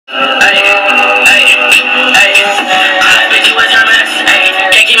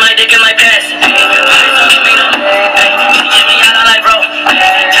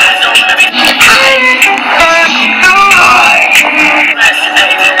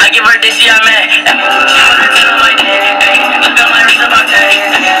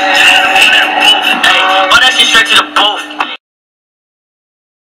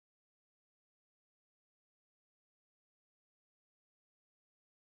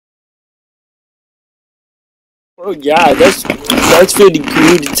Oh yeah, that's very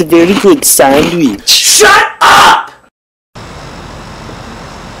good. It's a very good sandwich. Shut up!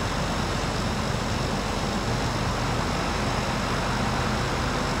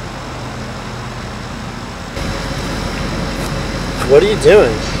 What are you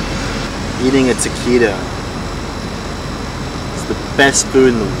doing? Eating a taquito. It's the best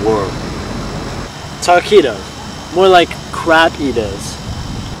food in the world. Taquitos. More like crap-eatos.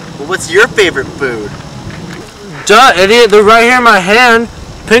 Well, what's your favorite food? Duh, idiot, they're right here in my hand.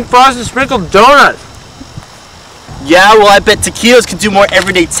 Pink frosted sprinkled donuts. Yeah, well I bet taquitos can do more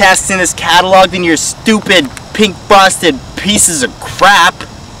everyday tasks in this catalog than your stupid pink frosted pieces of crap.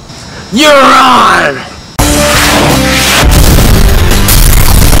 You're on!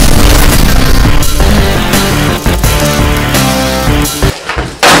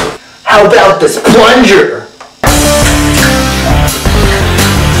 How about this plunger?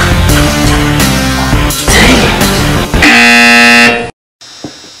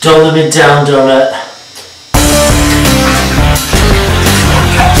 Don't let me down, donut.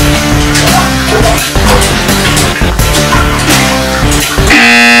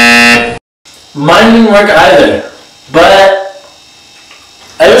 Mine didn't work either, but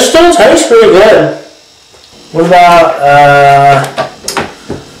it still tastes pretty good. What about,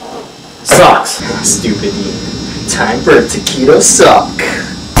 socks? Stupid you. Time for a taquito sock.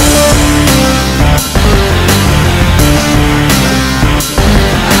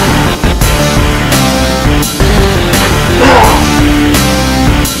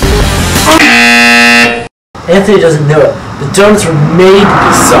 Anthony doesn't know it. The donuts were made to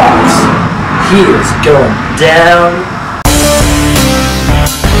be socks. He is going down.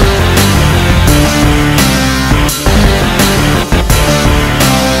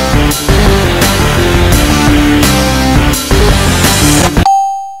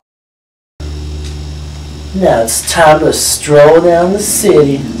 Now it's time to stroll down the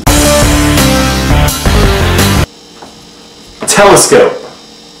city. Telescope.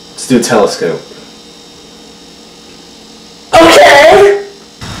 Let's do a telescope. Okay!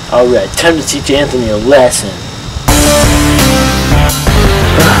 Alright, time to teach Anthony a lesson.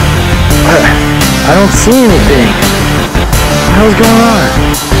 I don't see anything. What the hell's going on?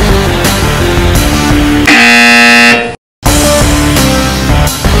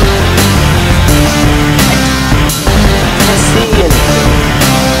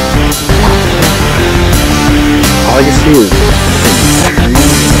 All you see is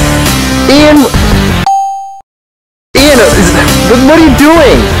Ian, what are you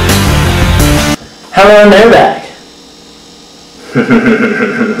doing? How about an airbag?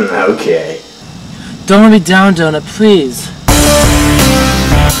 Okay. Don't let me down, donut, please.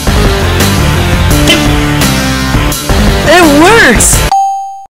 It works!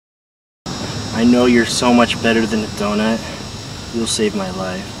 I know you're so much better than a donut. You'll save my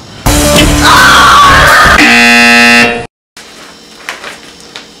life.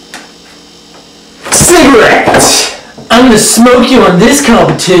 Cigarette! I'm gonna smoke you on this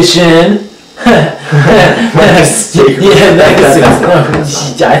competition. Yeah,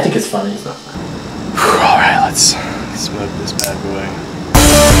 I think it's funny. Alright, let's smoke this bad boy.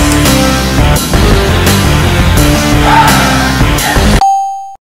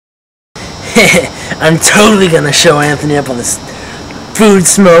 I'm totally gonna show Anthony up on this food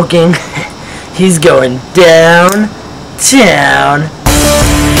smoking. He's going downtown.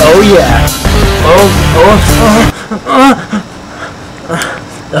 Oh yeah. Oh,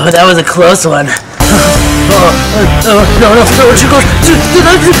 that was a close one. No.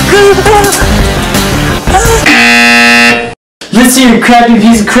 Let's see your crappy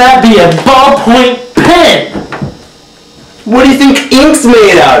piece of crap be a ballpoint pen. What do you think ink's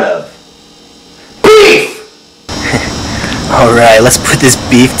made out of? Beef! Alright, let's put this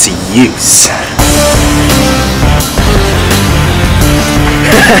beef to use.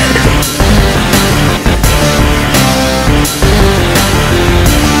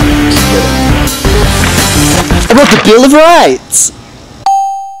 About the Bill of Rights!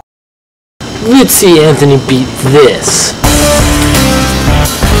 Let's see Anthony beat this.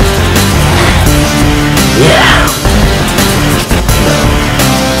 Yeah.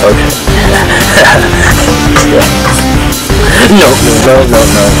 Okay. No.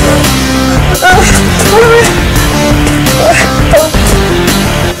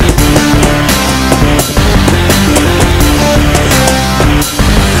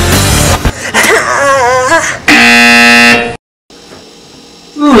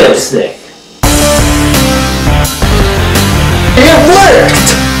 Lipstick. It worked!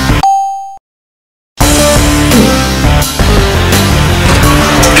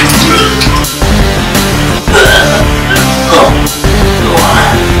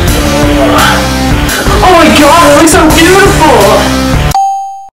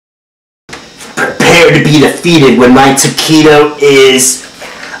 defeated when my taquito is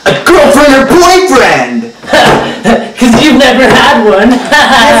a girlfriend or boyfriend? Cause you've never had one.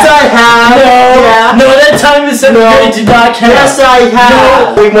 Yes, I have. No, Yeah. no, that time in 7th grade did not count. Yes, I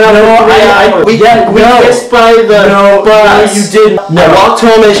have. No, We went out for 3 hours. We kissed by the bus. you didn't. I walked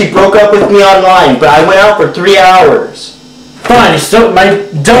home and she broke up with me online, but I went out for 3 hours. Fine, my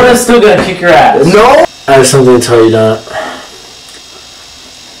donut's still gonna kick your ass. No. I have something to tell you, Donut.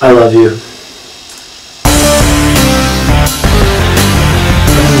 I love you.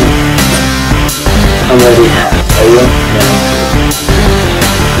 I'm ready. Are you? Yeah.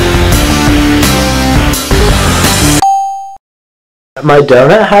 My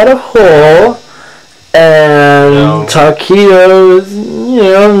donut had a hole, and taquitos,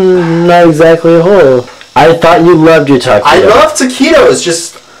 not exactly a hole. I thought you loved your taquito. I love taquitos,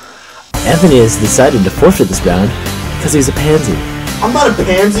 just... Anthony has decided to forfeit this round because he's a pansy. I'm not a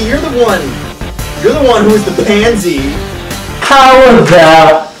pansy, you're the one. You're the one who's the pansy. How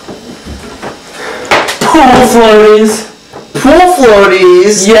about pool floaties? Pool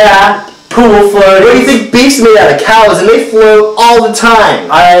floaties? Yeah, pool floaties. What do you think beef's made out of cows and they float all the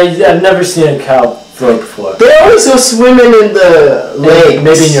time? I've never seen a cow float before. They always go swimming in the lake.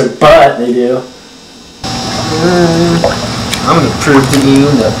 Maybe in your butt they do. I'm gonna prove to you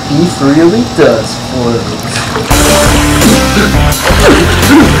that beef really does float.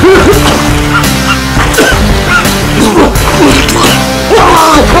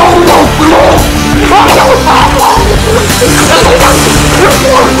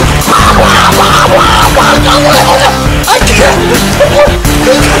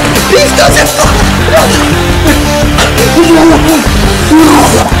 Beef doesn't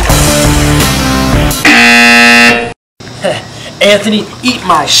Anthony, eat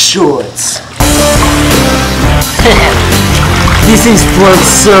my shorts. These things float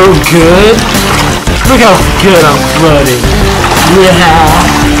so good. Look how good I'm floating. Yeah.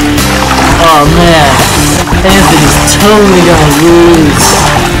 Oh man, Anthony's totally gonna lose.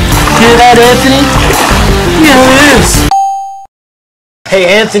 Hear that, Anthony? You're gonna lose. Hey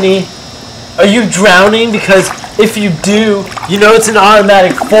Anthony, are you drowning? Because if you do, you know it's an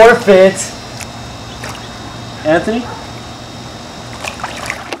automatic forfeit. Anthony?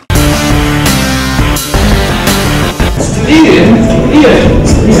 Ian,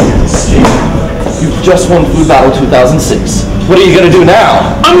 you just won Food Battle 2006. What are you gonna do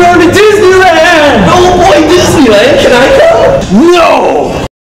now? I'm going to Disneyland! Oh boy, Disneyland! Can I come? No!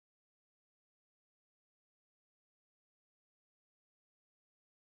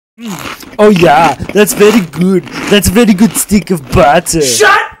 Oh yeah, that's very good. That's a very good stick of butter.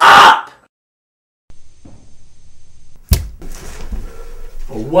 Shut up!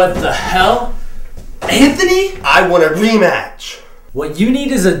 What the hell? Anthony? I want a rematch. What you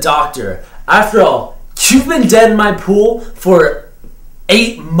need is a doctor. After all, you've been dead in my pool for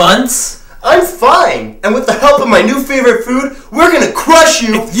 8 months? I'm fine, and with the help of my new favorite food, we're gonna crush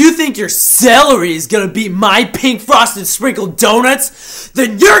you. If you think your celery is gonna beat my pink frosted sprinkled donuts,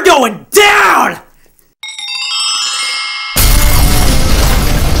 then you're going down!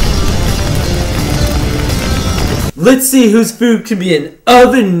 Let's see whose food can be an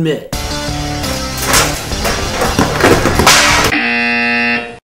oven mitt.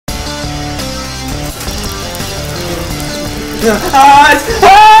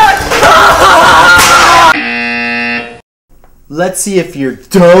 Let's see if your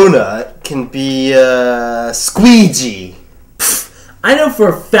donut can be squeegee. I know for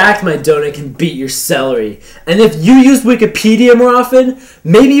a fact my donut can beat your celery. And if you used Wikipedia more often,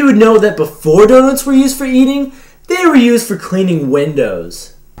 maybe you would know that before donuts were used for eating, they were used for cleaning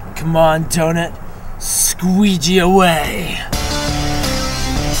windows. Come on, donut. Squeegee away.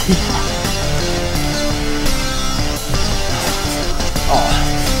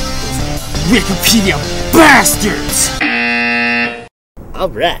 Wikipedia bastards!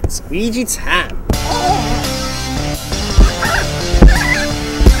 Alright, squeegee time.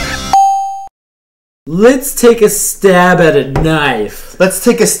 Let's take a stab at a knife. Let's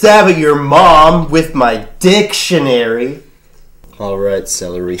take a stab at your mom with my dictionary. Alright,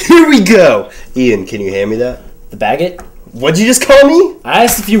 celery. Here we go! Ian, can you hand me that? The baguette? What'd you just call me? I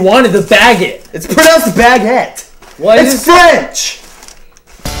asked if you wanted the baguette. It's pronounced baguette. What It's is French!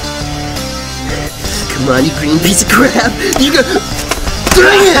 Come on, you green piece of crap. You go.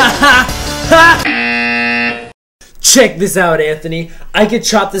 Dang it! Check this out, Anthony. I could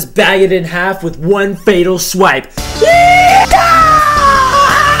chop this baguette in half with one fatal swipe.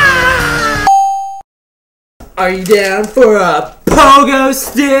 Are you down for a pogo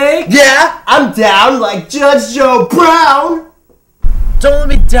stick? Yeah, I'm down like Judge Joe Brown! Don't let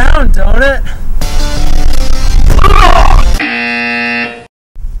me down, Donut.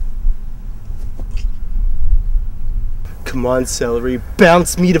 Come on, Celery,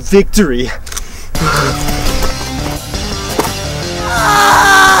 bounce me to victory.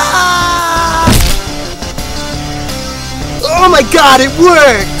 Oh my god, it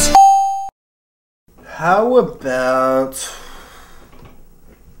worked! How about...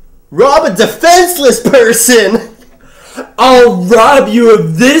 rob a defenseless person! I'll rob you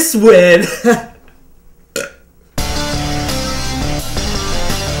of this win!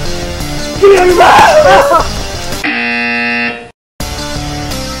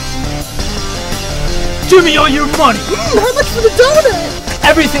 Give me all your money! How much for the donut?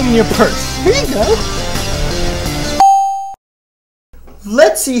 Everything in your purse. Here you go.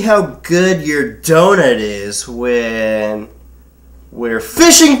 Let's see how good your donut is when we're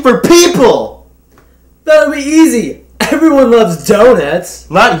fishing for people! That'll be easy! Everyone loves donuts!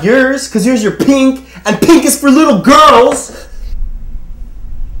 Not yours, because yours are pink, and pink is for little girls!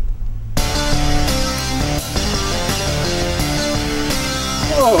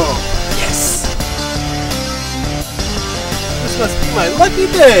 Oh, yes! This must be my lucky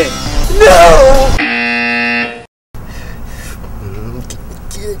day! No!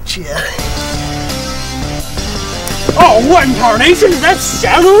 Getcha. Oh, what in tarnation? Is that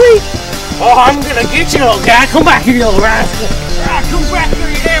Celery? Oh, I'm gonna get you, little guy. Come back here, you little rascal. Ah, come back here,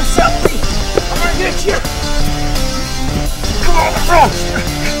 you damn Celery. I'm gonna get you. Come on, bro.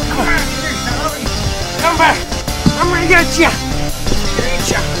 Come back here, Celery. Come back. I'm gonna get you. Get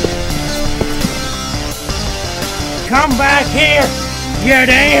you. Come back here, you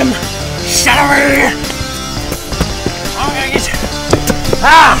damn Celery. I'm gonna get you.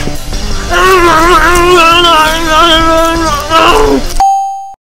 Ah!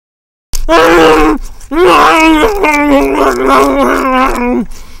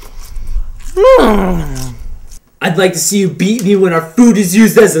 I'd like to see you beat me when our food is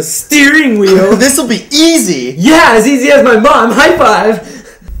used as a steering wheel! This'll be easy! Yeah, as easy as my mom! High five!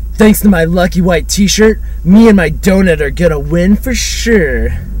 Thanks to my lucky white t-shirt, me and my donut are gonna win for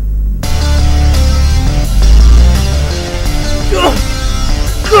sure.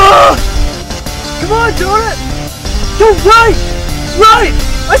 Come on, Donut! No, right! Right!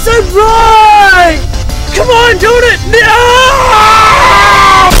 I said right! Come on, Donut! No!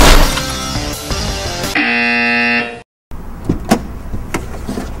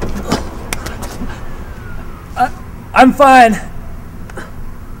 I'm fine.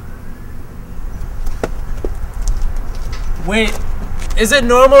 Wait, is it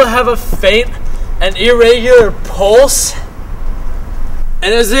normal to have a faint and irregular pulse?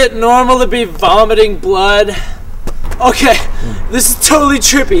 And is it normal to be vomiting blood? Okay, this is totally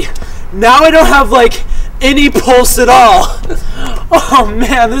trippy. Now I don't have, like, any pulse at all. Oh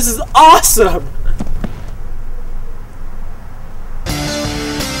man, this is awesome.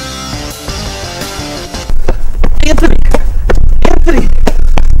 Anthony,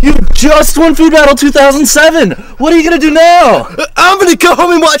 you just won Food Battle 2007. What are you gonna do now? I'm gonna go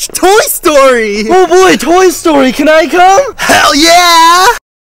home and watch Toy Story! Oh boy, Toy Story, can I come? Hell yeah!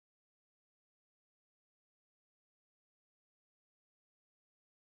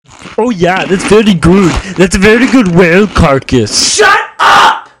 Oh yeah, that's very good. That's a very good whale carcass. Shut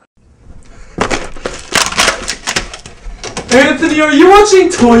up! Anthony, are you watching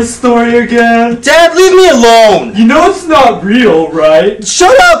Toy Story again? Dad, leave me alone! You know it's not real, right?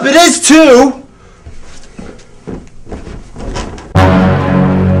 Shut up, it is too!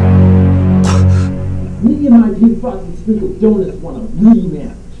 Me and my pink frosted sprinkled donuts want a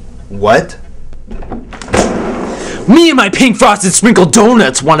rematch. What? Me and my pink frosted sprinkled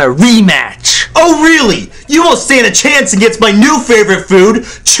donuts want a rematch. Oh really? You won't stand a chance against my new favorite food,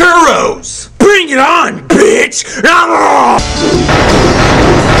 churros! Bring it on, bitch!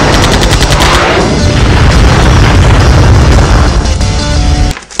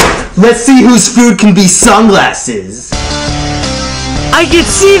 Let's see whose food can be sunglasses. I can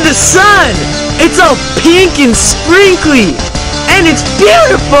see the sun! It's all pink and sprinkly! And it's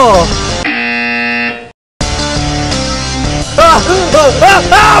beautiful!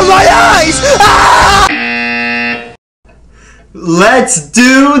 My eyes! Ah! Let's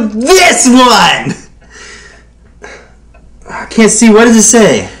do this one! I can't see, what does it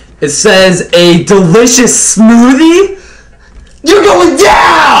say? It says a delicious smoothie? You're going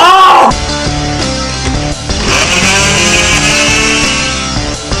down!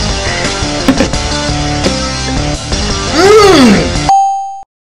 Oh!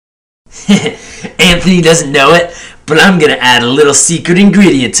 Anthony doesn't know it, but I'm gonna add a little secret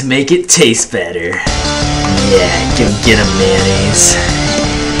ingredient to make it taste better. Yeah, go get a mayonnaise.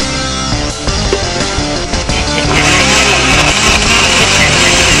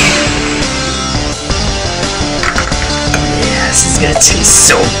 That tastes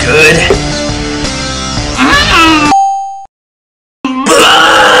so good.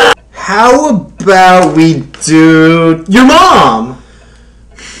 How about we do your mom?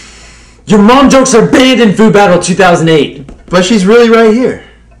 Your mom jokes are banned in Food Battle 2008. But she's really right here.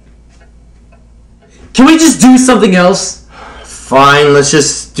 Can we just do something else? Fine, let's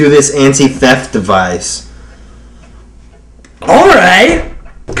just do this anti-theft device. Alright!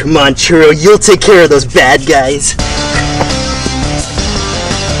 Come on, Churro, you'll take care of those bad guys.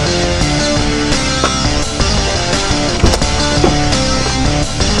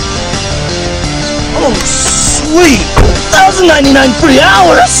 Oh, sweet! 1,099 free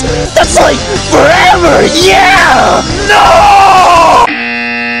hours! That's like forever! Yeah! No!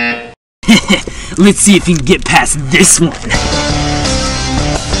 Let's see if you can get past this one.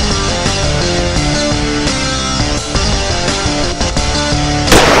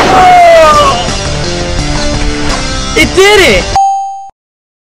 It did it!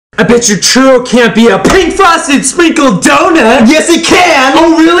 I bet your churro can't be a pink frosted sprinkled donut! Yes, it can!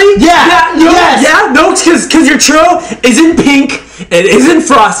 Oh, really? Yeah! No, because your churro isn't pink, it isn't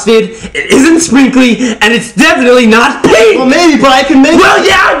frosted, it isn't sprinkly, and it's definitely not pink! Well, maybe, but I can make Well,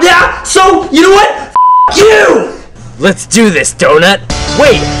 yeah, so, you know what? F you! Let's do this, donut.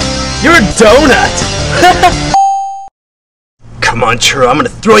 Wait, you're a donut! Come on, Churro, I'm gonna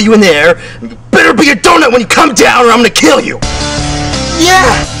throw you in the air. You better be a donut when you come down or I'm gonna kill you!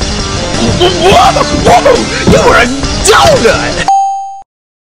 Yeah! Whoa! You were a donut!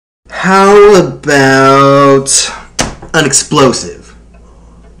 How about an explosive?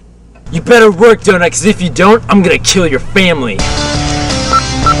 You better work, donut, because if you don't, I'm gonna kill your family.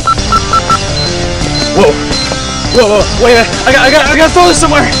 Whoa, wait, I gotta throw this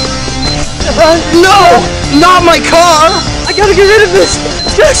somewhere. No, not my car. I gotta get rid of this.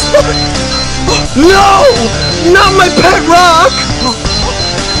 It's gonna explode. No, not my pet rock.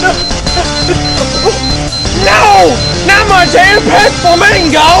 No, not my damn pet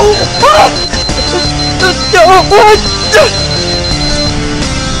flamingo.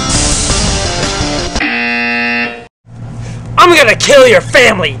 I'm gonna kill your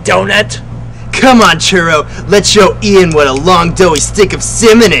family, donut! Come on, Churro, let's show Ian what a long doughy stick of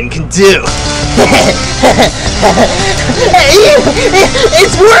cinnamon can do. Ian,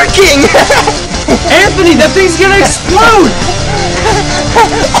 it's working! Anthony, that thing's gonna explode!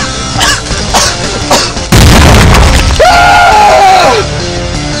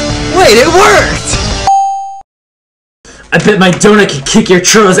 Wait, it worked! I bet my donut can kick your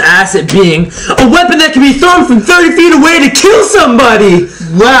churro's ass at being a weapon that can be thrown from 30 feet away to kill somebody!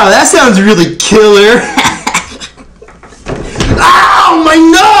 Wow, that sounds really killer. Ow, my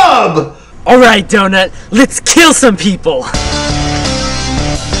nub! Alright, donut, let's kill some people!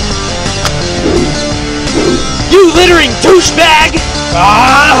 You littering douchebag!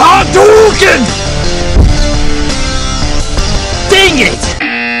 Hadouken! Dang it!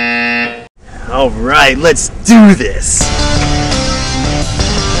 Alright, let's do this.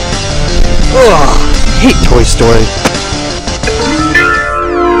 Ugh, I hate Toy Story.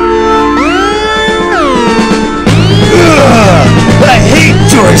 Ugh, I hate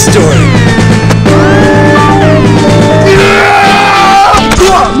Toy Story.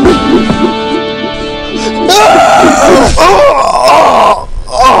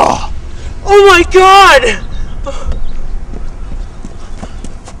 Oh my god!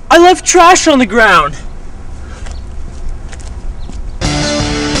 I left trash on the ground!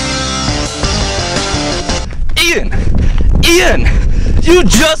 Ian! You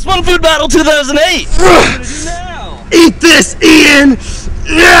just won Food Battle 2008! Eat this, Ian!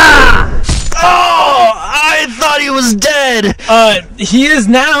 Yeah! Oh! I thought he was dead! He is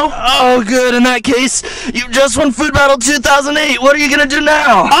now. Oh, good. In that case, you just won Food Battle 2008. What are you gonna do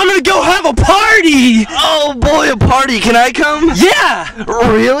now? I'm gonna go have a party! Oh boy, a party. Can I come? Yeah!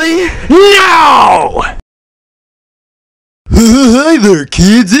 Really? No! Hi there,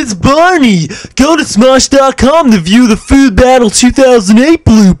 kids, it's Barney! Go to Smosh.com to view the Food Battle 2008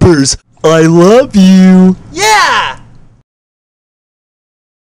 bloopers. I love you! Yeah!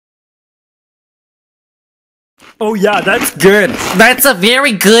 Oh yeah, that's good. That's a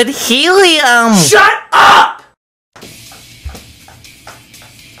very good helium! Shut up!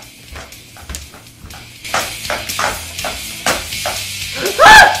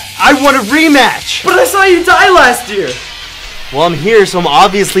 I want a rematch! But I saw you die last year! Well, I'm here, so I'm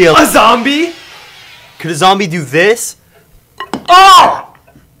obviously A zombie? Could a zombie do this? Oh!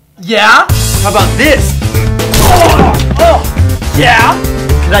 Yeah? How about this? Oh! Yeah?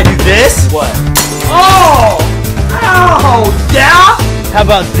 Could I do this? What? Oh! Ow! Yeah? How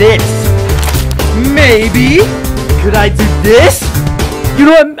about this? Maybe? Could I do this? You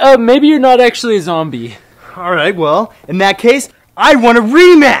know what? Maybe you're not actually a zombie. Alright, well, in that case, I want a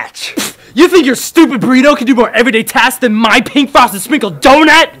rematch! You think your stupid burrito can do more everyday tasks than my pink frosted sprinkled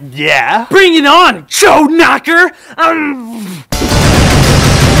donut? Yeah? Bring it on, Joe Knocker!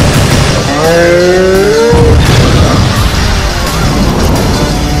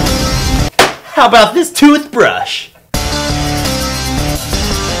 How about this toothbrush?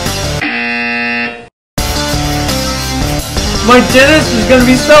 My dentist is gonna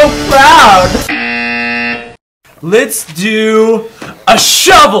be so proud! Let's do a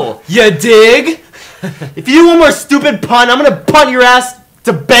shovel, you dig? If you do one more stupid pun, I'm gonna punt your ass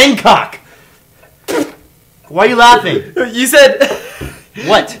to Bangkok! Why are you laughing? You said...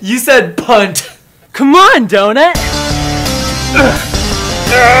 What? You said punt. Come on, Donut!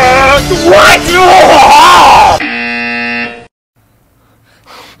 What?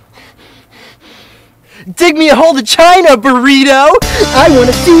 Dig me a hole to China, burrito! I want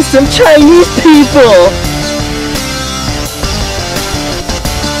to see some Chinese people!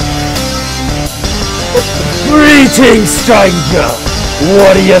 Greetings, stranger!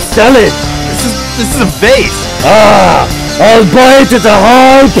 What are you selling? This is a vase! Ah, I'll buy it at a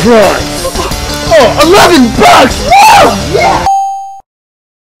high price! Oh, $11! Woo! Yeah!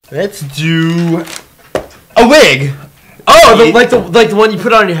 Let's do a wig. Oh, like the one you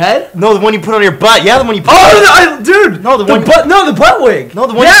put on your head? No, the one you put on your butt. Yeah, the one you put Dude! No, the one the butt wig! No,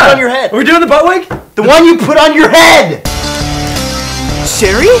 the one you put on your head. We're doing the butt wig? The one you put on your head!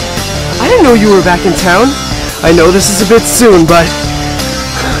 Sherry? I didn't know you were back in town. I know this is a bit soon, but...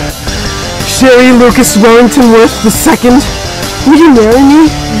 Sherry Lucas Wellington Worth II? Will you marry me?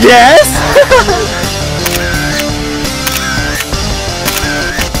 Yes!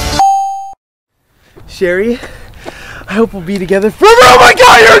 Sherry, I hope we'll be together forever. Oh my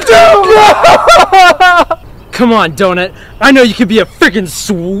god, you're doomed! Come on, Donut. I know you can be a freaking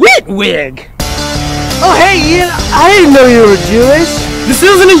sweet wig! Oh hey, Ian, I didn't know you were Jewish. This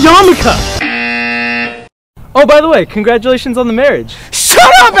isn't a yarmulke! Oh, by the way, congratulations on the marriage.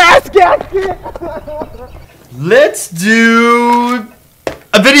 Shut up, ass gasket! Let's do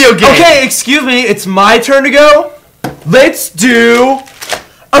a video game. Okay, excuse me, it's my turn to go. Let's do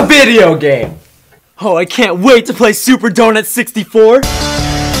a video game. Oh, I can't wait to play Super Donut 64.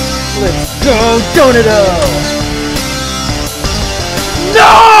 Let's go, Donut-O!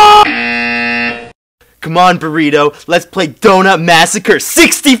 No! Come on, burrito. Let's play Donut Massacre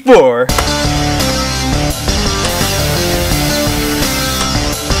 64.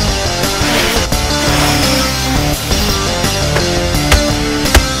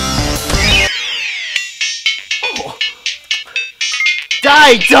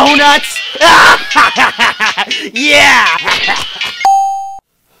 Die, donuts! Yeah!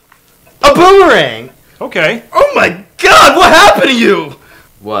 A boomerang! Okay. Oh my god, what happened to you?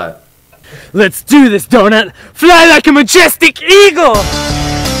 What? Let's do this, Donut! Fly like a majestic eagle!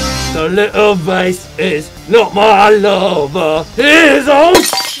 The little vase is not my lover, is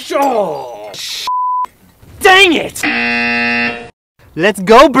Dang it! Let's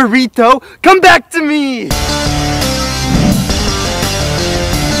go, burrito! Come back to me!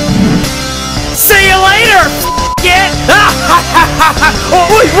 See you later, it!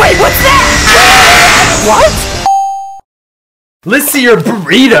 Oh, wait, what's that? What? Let's see your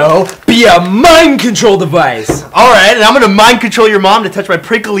burrito be a mind control device. Alright, and I'm gonna mind control your mom to touch my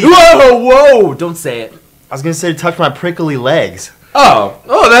prickly... Whoa, don't say it. I was gonna say to touch my prickly legs. Oh,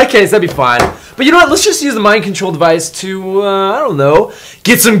 in that case, that'd be fine. But you know what, let's just use the mind control device to, I don't know,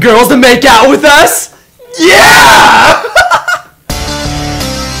 get some girls to make out with us? Yeah!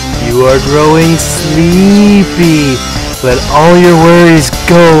 You are growing sleepy. Let all your worries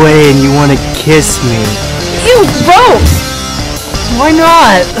go away and you want to kiss me. You both! Why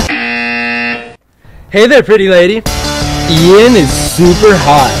not? Hey there, pretty lady. Ian is super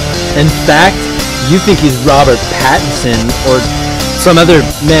hot. In fact, you think he's Robert Pattinson or some other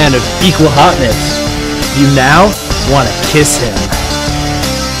man of equal hotness. You now want to kiss him.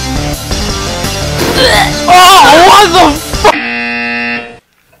 Oh, what the fuck?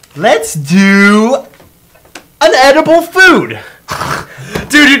 Let's do an edible food.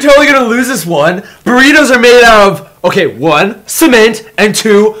 Dude, you're totally gonna lose this one. Burritos are made out of, okay, 1, cement, and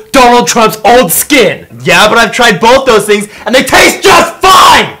 2, Donald Trump's old skin. Yeah, but I've tried both those things and they taste just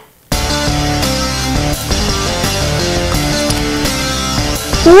fine!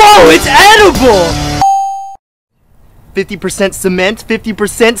 Whoa, it's edible! 50% cement,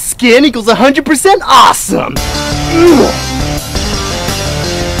 50% skin equals 100% awesome!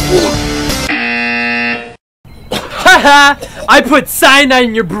 Haha! I put cyanide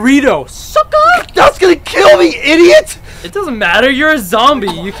in your burrito, sucker! That's gonna kill me, idiot! It doesn't matter, you're a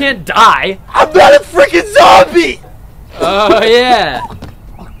zombie. You can't die. I'm not a freaking zombie! Oh, yeah.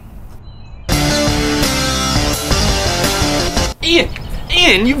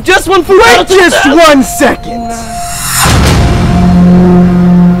 Ian, you've just won food battle. Wait just 1 second!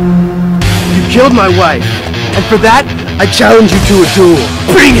 You killed my wife, and for that, I challenge you to a duel.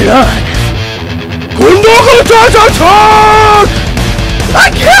 Bring it on! I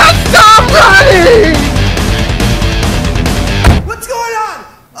can't stop running! What's going on?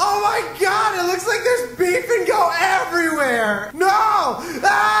 Oh my god, it looks like there's beef and go everywhere! No!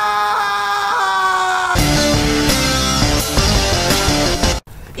 Ah!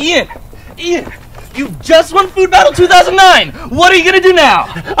 Ian, you just won Food Battle 2009! What are you gonna do now?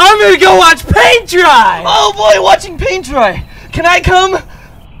 I'm gonna go watch paint dry! Oh boy, watching paint dry! Can I come?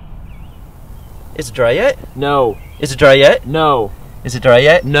 Is it dry yet? No. Is it dry yet? No. Is it dry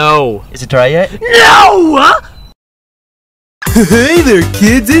yet? No. Is it dry yet? No! Hey there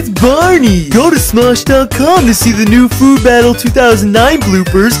kids, it's Barney! Go to Smosh.com to see the new Food Battle 2009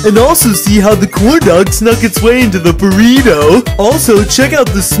 bloopers and also see how the corn dog snuck its way into the burrito. Also, check out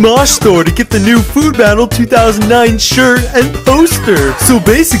the Smosh store to get the new Food Battle 2009 shirt and poster. So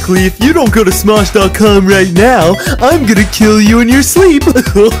basically, if you don't go to Smosh.com right now, I'm gonna kill you in your sleep.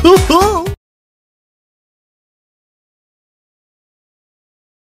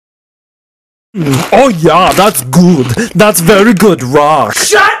 Oh yeah, that's good. That's very good rock.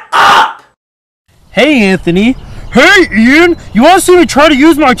 Shut up! Hey, Anthony. Hey, Ian. You want to see me try to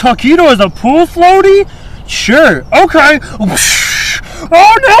use my taquito as a pool floaty? Sure. Okay.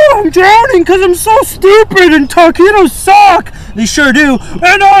 Oh no, I'm drowning because I'm so stupid and taquitos suck. They sure do.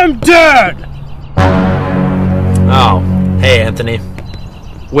 And I'm dead. Oh, hey Anthony.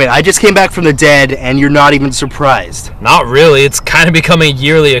 Wait, I just came back from the dead and you're not even surprised. Not really, it's kind of becoming a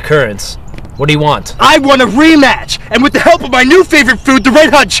yearly occurrence. What do you want? I want a rematch! And with the help of my new favorite food, the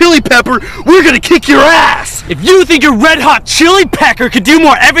Red Hot Chili Pepper, we're gonna kick your ass! If you think your Red Hot Chili Pecker could do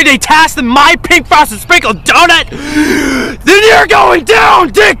more everyday tasks than my pink frosted sprinkle donut, then you're going down,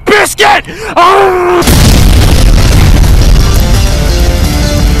 Dick Biscuit!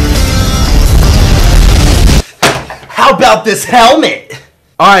 How about this helmet?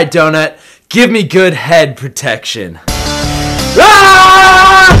 Alright, Donut, give me good head protection.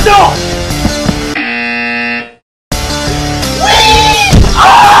 Ah! No!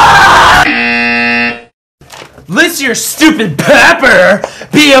 Listen, your stupid pepper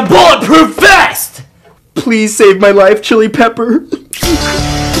be a bulletproof vest! Please save my life, Chili Pepper.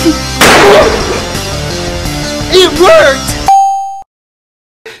 It worked!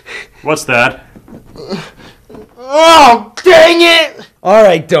 What's that? Oh, dang it!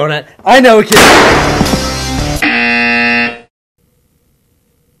 Alright, Donut, I know we can...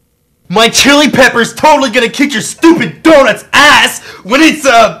 My Chili Pepper's totally gonna kick your stupid donut's ass when it's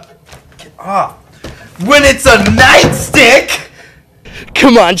a nightstick!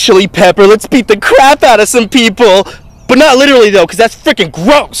 Come on, Chili Pepper, let's beat the crap out of some people! But not literally though, because that's freaking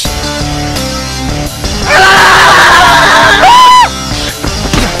gross!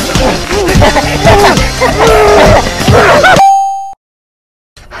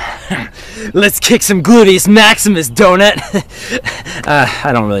 Let's kick some gluteus maximus, Donut.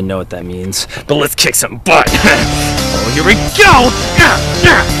 I don't really know what that means, but let's kick some butt. Oh, here we go!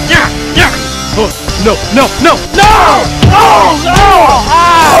 Oh, no! Oh, no!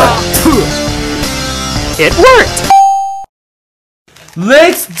 Ah! It worked!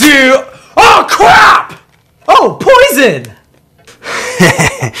 Let's do... Oh, crap! Oh, poison!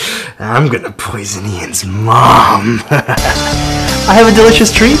 I'm gonna poison Ian's mom. I have a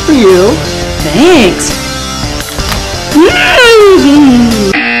delicious treat for you. Thanks.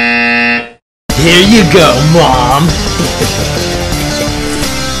 Here you go, Mom.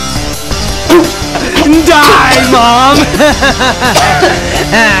 Die, Mom!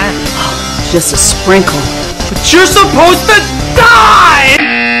 Just a sprinkle. But you're supposed to die!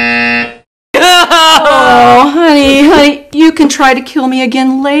 Oh, honey, you can try to kill me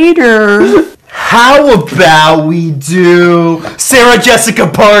again later. How about we do Sarah Jessica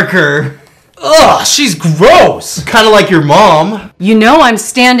Parker? Ugh, she's gross! Kinda like your mom. You know I'm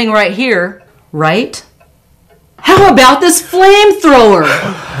standing right here, right? How about this flamethrower?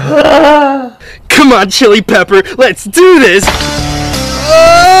 Come on, Chili Pepper, let's do this!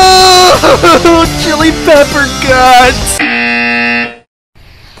 Oh, Chili Pepper guts!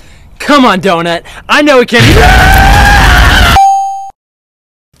 Come on, Donut. I know we can...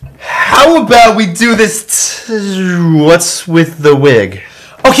 How about we do this what's with the wig?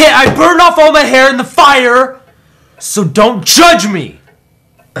 Okay, I burned off all my hair in the fire, so don't judge me!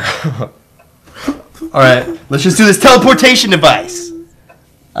 Alright, let's just do this teleportation device.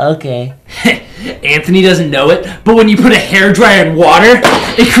 Okay. Anthony doesn't know it, but when you put a hairdryer in water,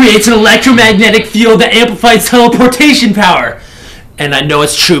 it creates an electromagnetic field that amplifies teleportation power. And I know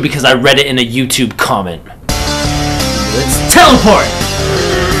it's true because I read it in a YouTube comment. Let's teleport!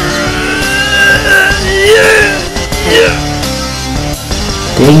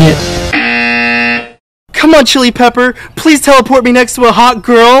 Dang it. Come on, Chili Pepper. Please teleport me next to a hot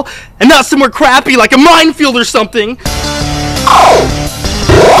girl and not somewhere crappy like a minefield or something.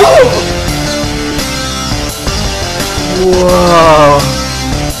 Whoa.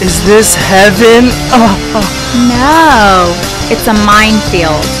 Is this heaven? No, it's a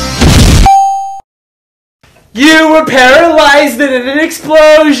minefield. You were paralyzed in an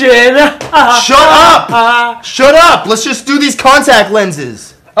explosion! Shut up! Shut up! Let's just do these contact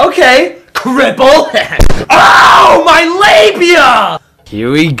lenses. Okay, cripple! Oh, my labia!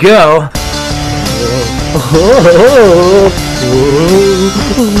 Here we go.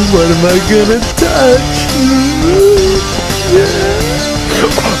 What am I gonna touch?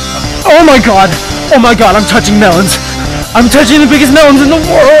 Oh my god! Oh my god, I'm touching melons! I'm touching the biggest melons in the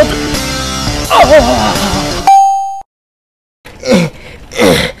world!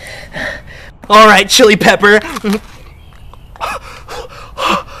 Alright, Chili Pepper.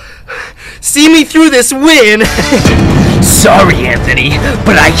 See me through this win! Sorry, Anthony,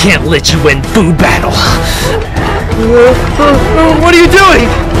 but I can't let you win food battle. What are you doing?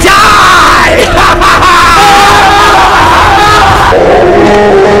 Die!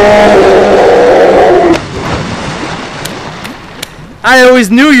 I always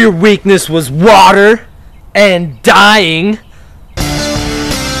knew your weakness was water and dying.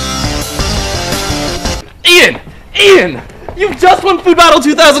 Ian! You just won Food Battle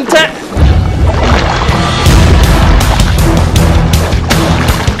 2010!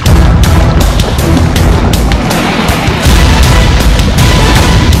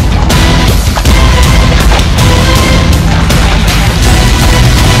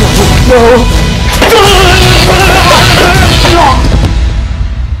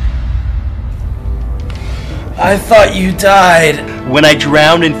 I thought you died. When I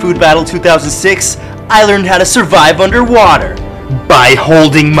drowned in Food Battle 2006, I learned how to survive underwater by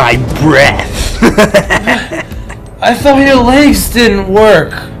holding my breath. I thought your legs didn't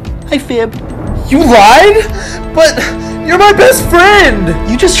work. I fib. You lied? But you're my best friend.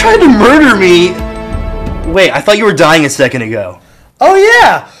 You just tried to murder me. Wait, I thought you were dying a second ago. Oh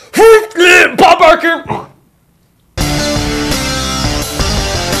yeah. Bob Barker.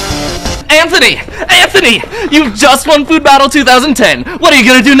 Anthony! You just won Food Battle 2010! What are you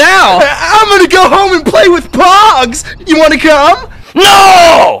gonna do now? I'm gonna go home and play with Pogs! You wanna come?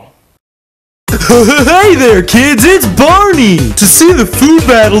 No! Hey there, kids, it's Barney! To see the Food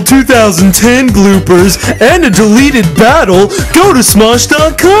Battle 2010 bloopers and a deleted battle, go to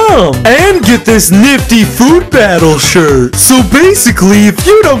Smosh.com and get this nifty Food Battle shirt. So basically, if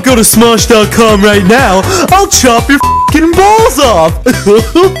you don't go to Smosh.com right now, I'll chop your f***ing balls off!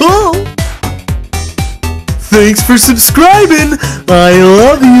 Thanks for subscribing! I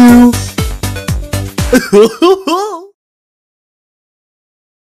love you!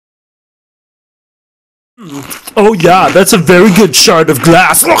 Oh yeah, that's a very good shard of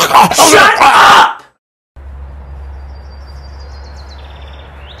glass. Shut up!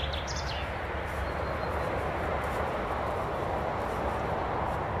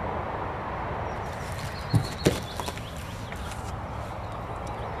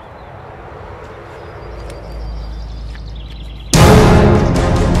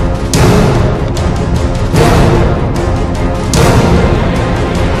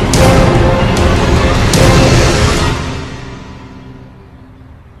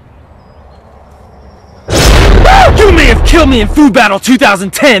 You may have killed me in Food Battle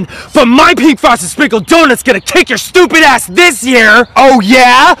 2010, but my pink frosted sprinkled donut's gonna kick your stupid ass this year! Oh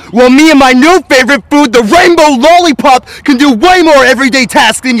yeah? Well, me and my new favorite food, the rainbow lollipop, can do way more everyday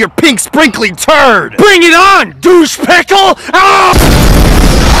tasks than your pink sprinkly turd! Bring it on, douche pickle! Ah!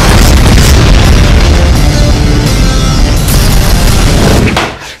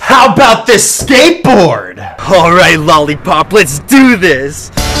 How about this skateboard? Alright, lollipop, let's do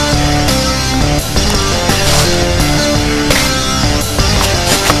this!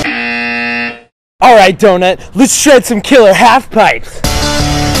 Alright, Donut, let's shred some killer half pipes.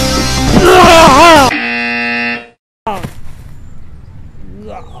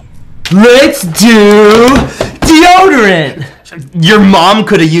 Let's do deodorant. Your mom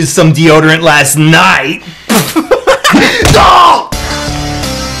could have used some deodorant last night.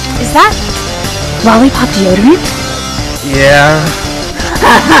 Is that lollipop deodorant? Yeah.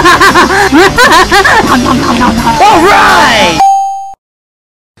 Alright!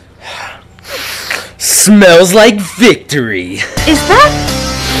 Smells like victory. Is that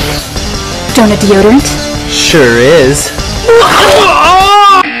donut deodorant? Sure is.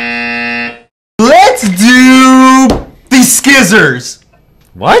 Let's do the skizzers.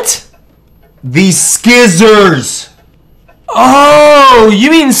 What? The skizzers. Oh, you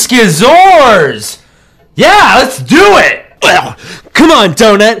mean skizzors? Yeah, let's do it! Well, come on,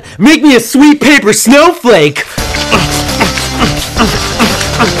 Donut. Make me a sweet paper snowflake.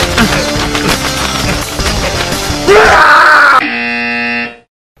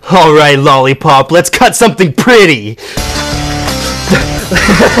 All right, Lollipop, let's cut something pretty.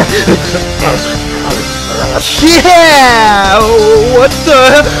 Yeah! What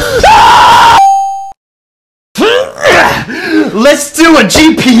the? Let's do a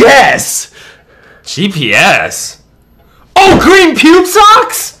GPS! GPS? Oh, green pube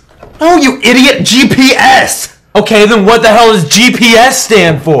socks? Oh, you idiot, GPS! Okay, then what the hell does GPS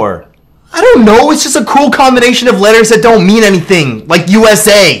stand for? I don't know, it's just a cool combination of letters that don't mean anything, like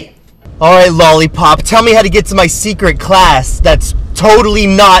USA. Alright, Lollipop, tell me how to get to my secret class that's totally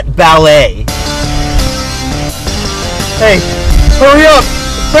not ballet. Hey, hurry up!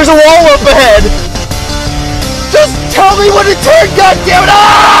 There's a wall up ahead! Just tell me when to turn, goddammit!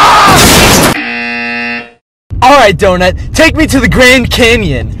 Ah! Alright, Donut, take me to the Grand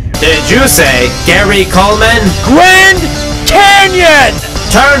Canyon. Did you say Gary Coleman? Grand Canyon!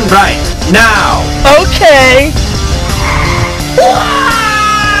 Turn right, now! Okay!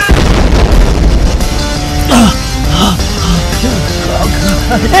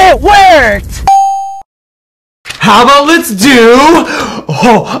 It worked! How about let's do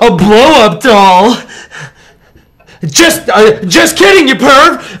a blow-up doll? Just kidding, you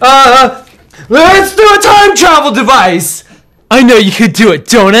perv! Let's do a time travel device! I know you could do it,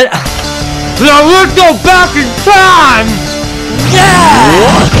 Donut! Now let's go back in time!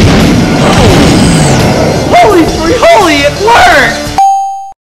 Yeah! Holy free holy, it worked!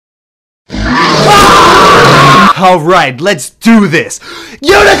 Ah! Alright, let's do this!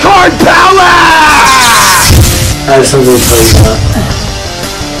 Unicorn power! I have something to tell you about.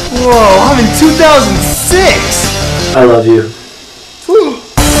 Whoa, I'm in 2006! I love you.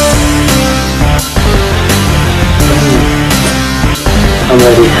 I'm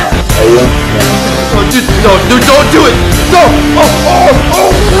ready. Are you? Yeah. No, don't do it! No!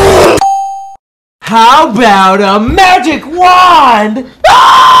 Oh! How about a magic wand?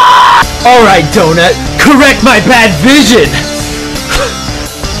 Ah! Alright, Donut, correct my bad vision!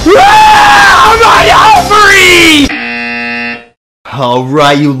 Ah, my ovary!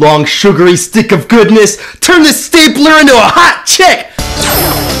 Alright, you long sugary stick of goodness, turn this stapler into a hot chick!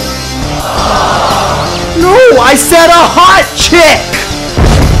 No, I said a hot chick!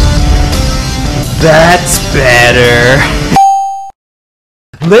 That's better.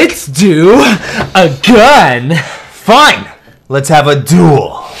 Let's do a gun. Fine, let's have a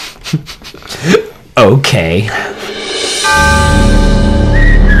duel. Okay.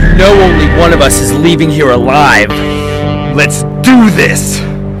 You know only one of us is leaving here alive. Let's do this.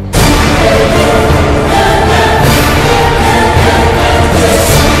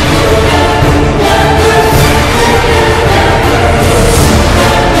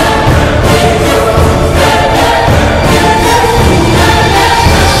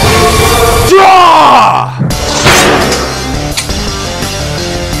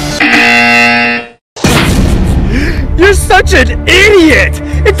 You're such an idiot!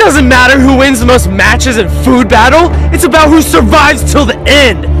 It doesn't matter who wins the most matches in food battle, it's about who survives till the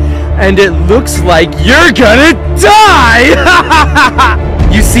end! And it looks like you're gonna die!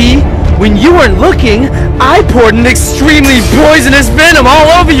 You see, when you weren't looking, I poured an extremely poisonous venom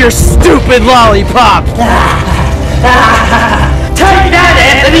all over your stupid lollipop! Take that,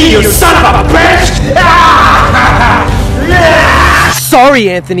 Anthony, you son of a bitch! Sorry,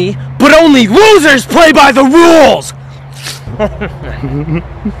 Anthony, but only losers play by the rules! You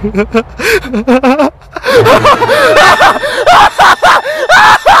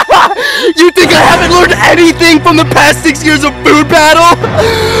think I haven't learned anything from the past 6 years of food battle?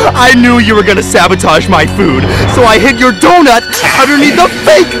 I knew you were gonna sabotage my food, so I hid your donut underneath a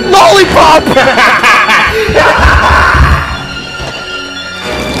fake lollipop!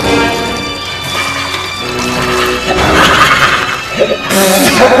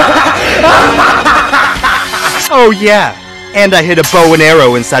 Oh yeah, and I hid a bow and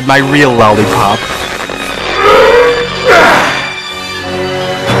arrow inside my real lollipop.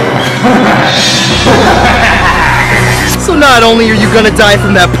 So not only are you gonna die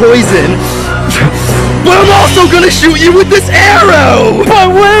from that poison, but I'm also gonna shoot you with this arrow! But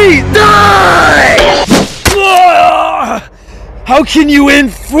wait! How can you win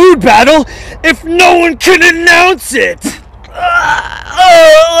food battle if no one can announce it?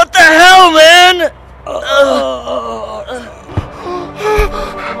 What the hell, man?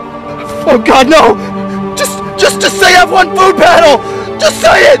 Oh God, no! Just say I've won food battle! Just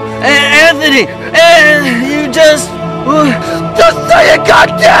say it! Anthony, you just say it, God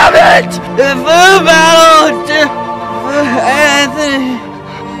damn it! food battle, Anthony.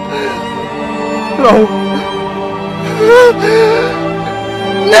 No.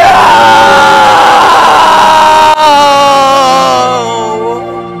 No!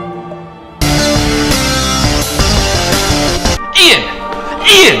 Ian!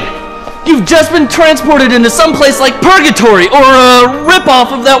 You've just been transported into some place like Purgatory or a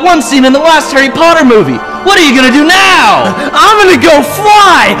ripoff of that one scene in the last Harry Potter movie. What are you gonna do now? I'm gonna go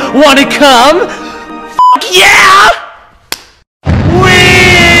fly! Wanna come? Fuck yeah!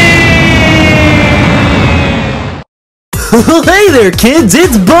 Hey there kids,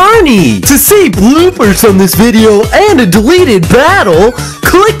 it's Barney! To see bloopers from this video and a deleted battle,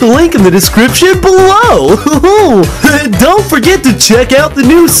 click the link in the description below! Don't forget to check out the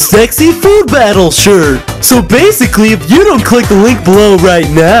new sexy food battle shirt! So basically, if you don't click the link below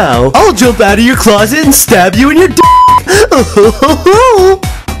right now, I'll jump out of your closet and stab you in your d***!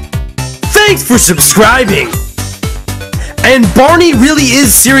 Thanks for subscribing! And Barney really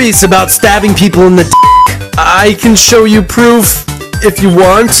is serious about stabbing people in the d***. I can show you proof, if you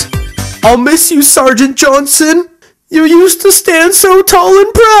want. I'll miss you, Sergeant Johnson. You used to stand so tall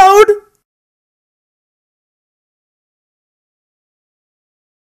and proud.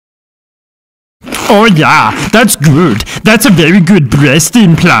 Oh yeah, that's good. That's a very good breast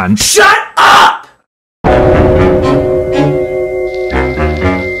implant. Shut up!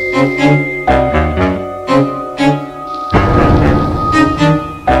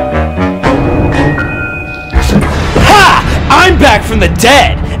 I'm back from the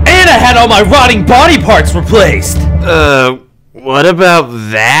dead, and I had all my rotting body parts replaced. What about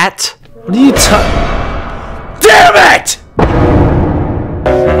that? What are you Damn it!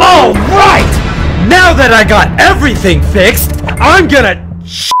 All right! Now that I got everything fixed, I'm gonna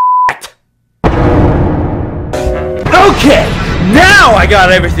shit. Okay, now I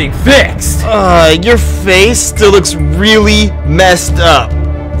got everything fixed. Your face still looks really messed up.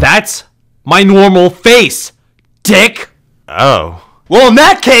 That's my normal face, dick. Oh. Well, in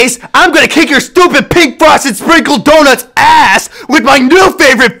that case, I'm gonna kick your stupid pink frosted sprinkled donuts ass with my new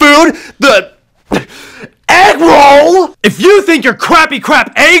favorite food, the egg roll! If you think your crappy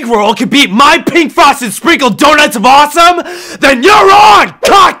crap egg roll can beat my pink frosted sprinkled donuts of awesome, then you're on,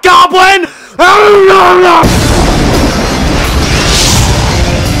 cock goblin!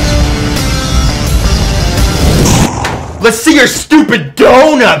 Let's see your stupid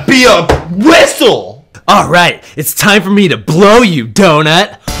donut be a whistle! Alright, it's time for me to blow you,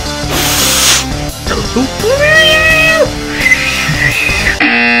 donut!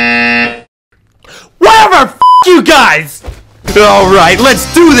 Whatever, f you guys! Alright, let's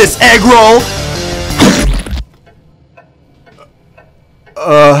do this, egg roll!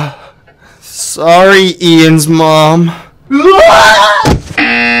 Sorry, Ian's mom.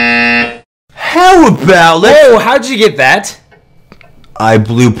 How about Whoa, how'd you get that? I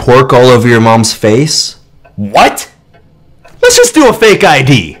blew pork all over your mom's face? What? Let's just do a fake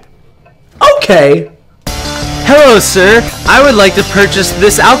ID. Okay. Hello, sir. I would like to purchase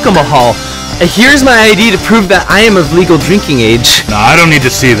this alcohol. Here's my ID to prove that I am of legal drinking age. No, I don't need to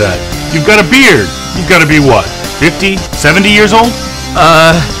see that. You've got a beard. You've got to be what, 50, 70 years old?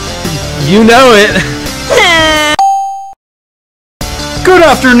 You know it. Good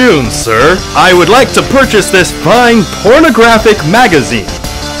afternoon, sir. I would like to purchase this fine pornographic magazine.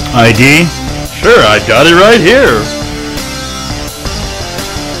 ID? Sure, I got it right here.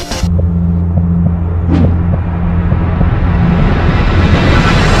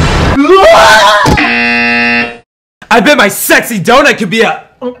 I bet my sexy donut could be a...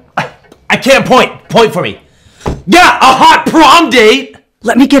 I can't point. Point for me. Yeah, a hot prom date.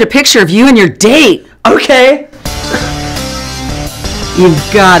 Let me get a picture of you and your date. Okay. You've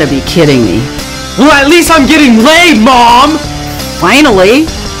gotta be kidding me. Well, at least I'm getting laid, Mom! Finally.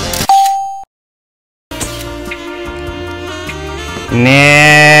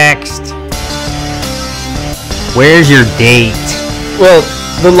 Next. Where's your date? Well,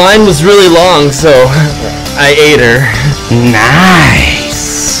 the line was really long, so I ate her.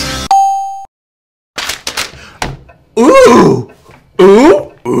 Nice. Ooh!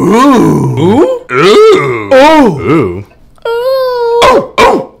 Ooh! Ooh! Ooh. Ooh! Ooh.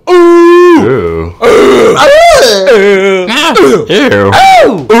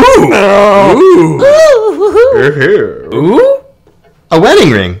 A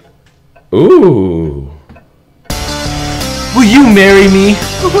wedding ring. Ooh. Will you marry me?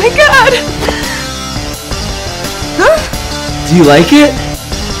 Oh my god! Do you like it?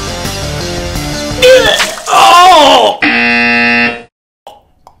 Oh!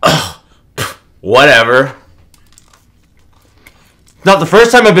 Whatever. Not the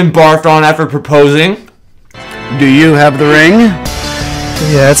first time I've been barfed on after proposing. Do you have the ring?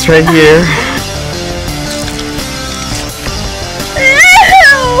 Yeah, it's right here.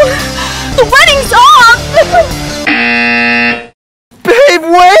 Ew! The wedding's off! Babe,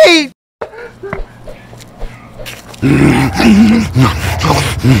 wait!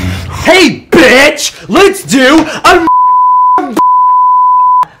 Hey, bitch! Let's do a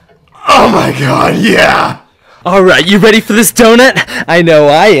Oh my god, yeah! Alright, you ready for this donut? I know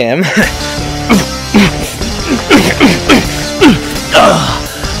I am.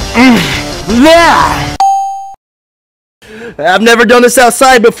 I've never done this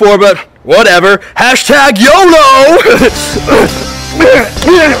outside before, but whatever. Hashtag YOLO!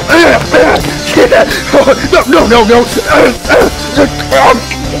 No.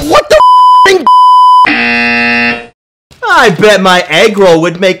 What the I bet my egg roll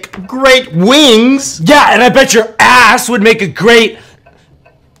would make great wings. Yeah, and I bet your ass would make a great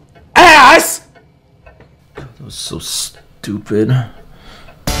ass! That was so stupid.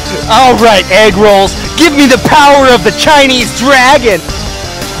 Alright, egg rolls, give me the power of the Chinese dragon!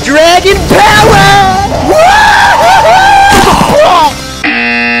 Dragon power!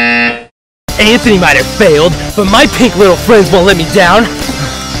 Anthony might have failed, but my pink little friends won't let me down.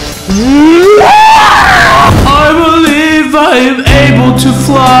 I believe I am able to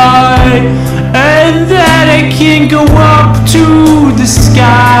fly, and that I can go up to the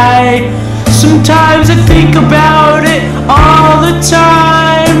sky. Sometimes I think about it all the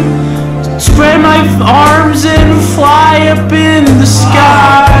time. Spread my arms and fly up in the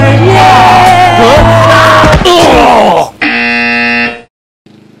sky. Yeah!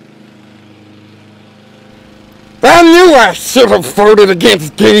 I knew I should have voted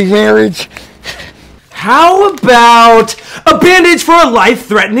against gay marriage. How about a bandage for a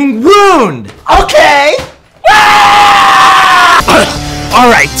life-threatening wound? Okay!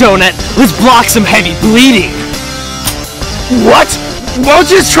 Alright, Donut, let's block some heavy bleeding. What? Why don't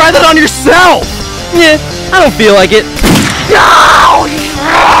you just try that on yourself? Yeah, I don't feel like it. No!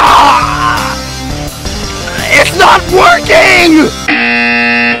 It's not working!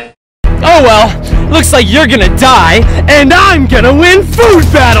 Oh well, looks like you're gonna die, and I'm gonna win food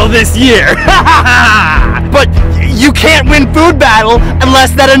battle this year! But you can't win food battle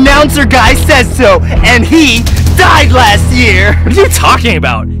unless that announcer guy says so, and he died last year! What are you talking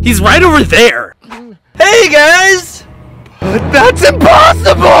about? He's right over there! Hey guys! But that's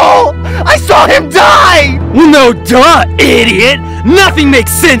impossible! I saw him die! Well, no duh, idiot! Nothing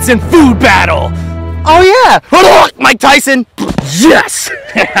makes sense in food battle! Oh yeah! Mike Tyson! Yes!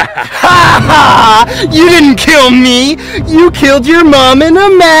 Ha! You didn't kill me! You killed your mom in a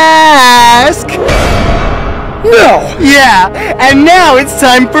mask! No! Yeah, and now it's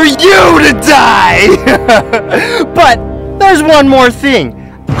time for you to die! But there's one more thing.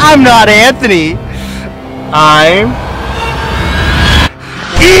 I'm not Anthony. I'm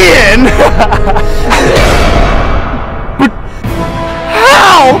Ian! But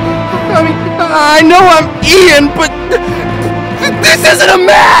how? I mean, I know I'm Ian, but this isn't a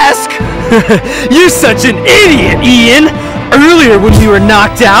mask! You're such an idiot, Ian! Earlier when we were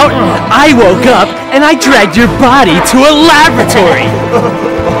knocked out, I woke up and I dragged your body to a laboratory.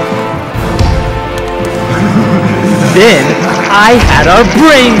 Then I had our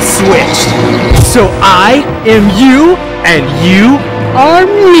brains switched. So I am you and you are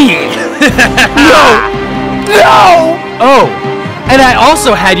me. No! Oh, and I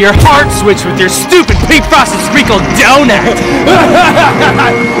also had your heart switched with your stupid pink frosted sprinkled donut.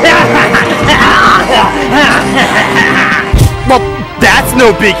 Well, that's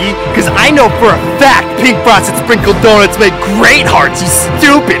no biggie, because I know for a fact pink frosted sprinkled donuts make great hearts, you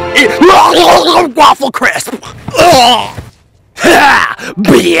stupid waffle crisp!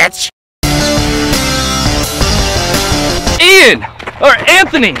 Bitch! Ian! Or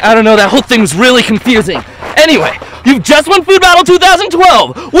Anthony! I don't know, that whole thing was really confusing. Anyway, you've just won Food Battle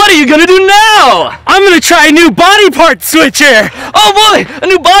 2012! What are you gonna do now? I'm gonna try a new body part switcher! Oh boy, a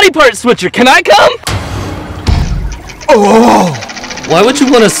new body part switcher! Can I come? Oh! Why would you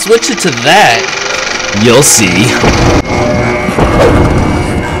want to switch it to that? You'll see.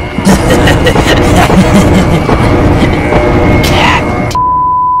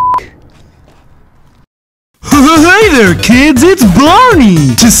 Hey there kids, it's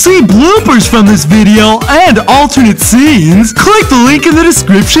Barney! To see bloopers from this video and alternate scenes, click the link in the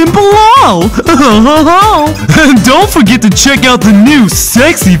description below! And don't forget to check out the new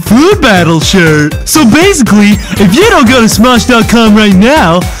sexy food battle shirt! So basically, if you don't go to Smosh.com right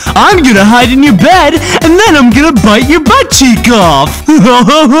now, I'm gonna hide in your bed and then I'm gonna bite your butt cheek off!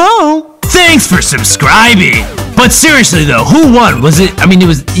 Thanks for subscribing! But seriously though, who won? Was it, it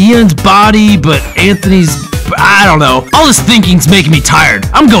was Ian's body, but Anthony's, I don't know. All this thinking's making me tired.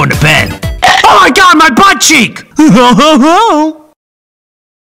 I'm going to bed. Oh my god, my butt cheek!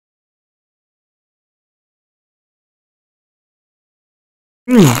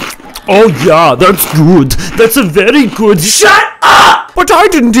 Oh yeah, that's good. That's a very good. Shut up! But I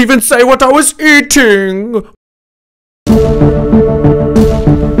didn't even say what I was eating.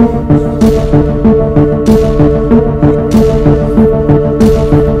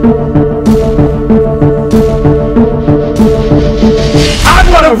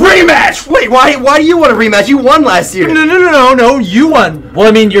 A rematch! Wait, why do you want a rematch? You won last year. No, you won.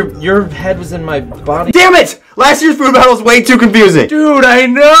 Well, your head was in my body. Damn it! Last year's food battle was way too confusing. Dude, I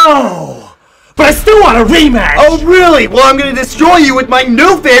know. But I still want a rematch. Oh, really? Well, I'm gonna destroy you with my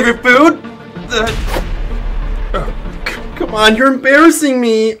new favorite food. Come on, you're embarrassing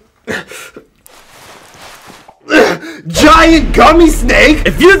me. Giant gummy snake?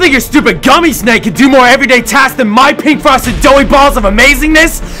 If you think your stupid gummy snake can do more everyday tasks than my pink frosted doughy balls of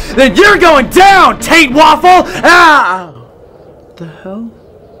amazingness, then you're going down, Taint Waffle! Ah! What the hell?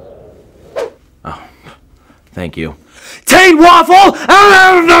 Oh, thank you. Taint Waffle!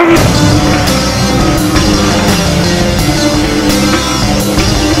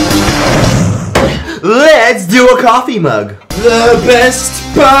 Let's do a coffee mug. The best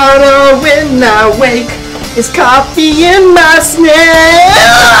part of when I wake is coffee in my snake.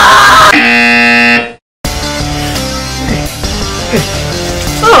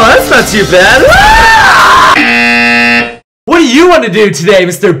 Oh, that's not too bad. What do you want to do today,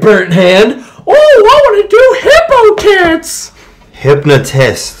 Mr. Burnt Hand? Oh, I want to do hippo tits.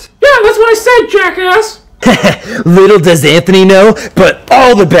 Hypnotist. Yeah, that's what I said, jackass. Little does Anthony know, but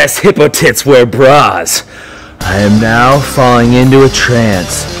all the best hippo tits wear bras. I am now falling into a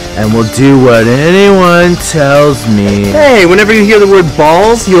trance and will do what anyone tells me. Hey, whenever you hear the word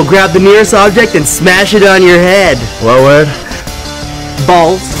balls, you'll grab the nearest object and smash it on your head. What word?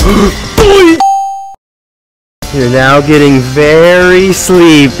 Balls. You're now getting very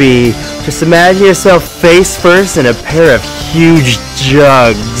sleepy. Just imagine yourself face first in a pair of huge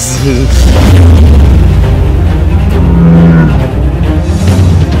jugs.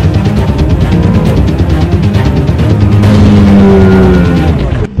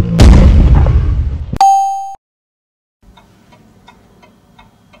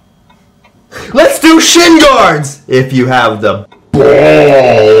 Let's do shin guards! If you have the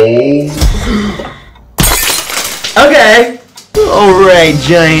balls. Okay. Alright,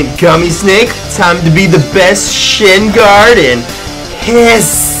 giant gummy snake. Time to be the best shin guard in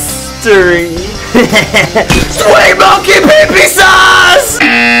history. Sweet monkey pee-pee sauce!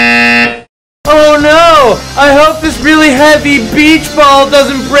 Oh no! I hope this really heavy beach ball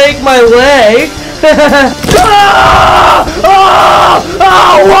doesn't break my leg.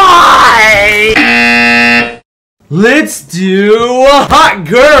 Why? Let's do a hot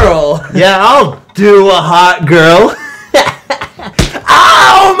girl. Yeah, I'll do a hot girl.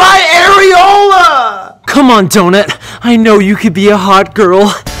 Ow, my areola! Come on, Donut. I know you could be a hot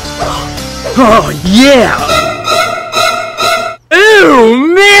girl. Oh, yeah!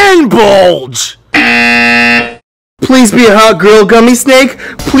 Ew, man bulge! Please be a hot girl, gummy snake.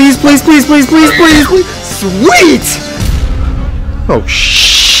 Please, please, please, please, please, please, please. Sweet! Oh,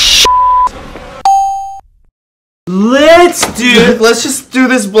 shh. Let's just do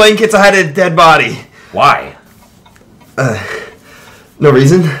this blankets. I had a dead body. Why? No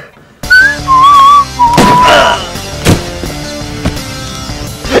reason.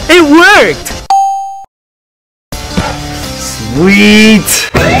 It worked! Sweet!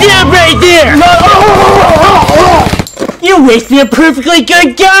 Yeah, right there! You wasted a perfectly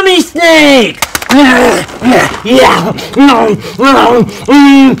good gummy snake! Yeah!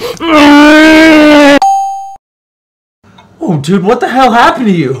 Oh, dude, what the hell happened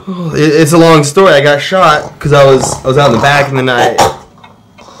to you? It's a long story. I got shot because I was out in the back and then I...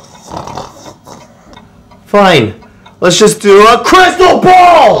 Fine. Let's just do a crystal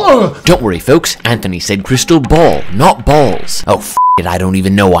ball! Don't worry, folks. Anthony said crystal ball, not balls. Oh, f it, I don't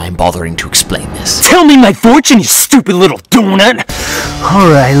even know why I'm bothering to explain this. Tell me my fortune, you stupid little donut!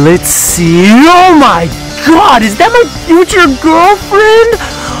 Alright, let's see. Oh my god, is that my future girlfriend?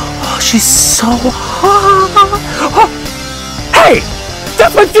 Oh, she's so hot. Hey!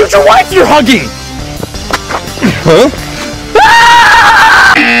 That's my future wife you're hugging! Huh?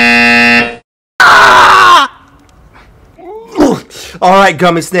 Alright,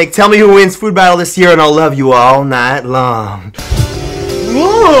 Gummy Snake, tell me who wins food battle this year and I'll love you all night long.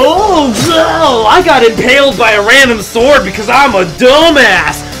 Oh, I got impaled by a random sword because I'm a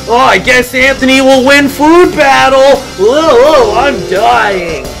dumbass! Oh, I guess Anthony will win food battle! Oh, I'm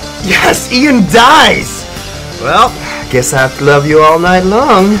dying! Yes, Ian dies! Well, guess I have to love you all night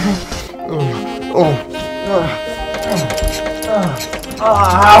long.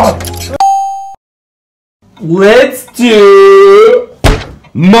 Let's do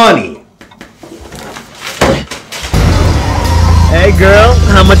money. Hey girl,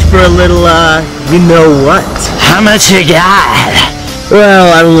 how much for a little, you know what? How much you got?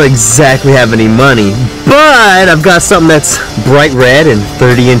 Well, I don't exactly have any money, but I've got something that's bright red and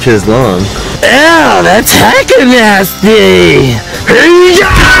 30 inches long. Oh, that's heckin' nasty!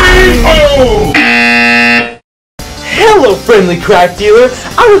 Hello, friendly crack dealer.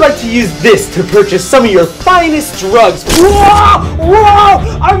 I would like to use this to purchase some of your finest drugs. Whoa!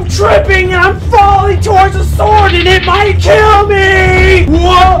 Whoa! I'm tripping and I'm falling towards a sword and it might kill me!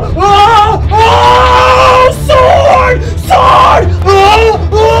 Whoa! Whoa! Oh! Sword! Sword! Oh!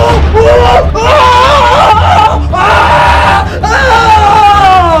 Oh! Oh! Oh!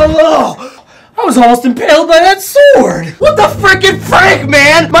 Oh! I was almost impaled by that sword! What the frickin' frick,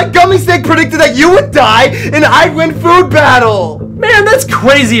 man? My Gummy Snake predicted that you would die and I'd win food battle! Man, that's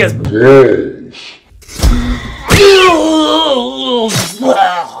crazy as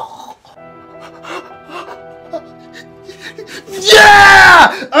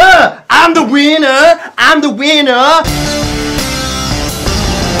Yeah! I'm the winner! I'm the winner!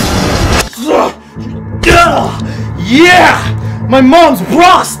 Yeah! My mom's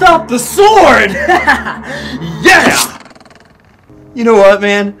bra stopped the sword! Yeah! You know what,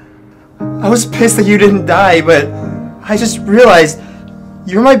 man? I was pissed that you didn't die, but I just realized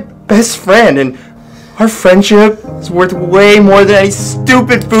you're my best friend and our friendship is worth way more than any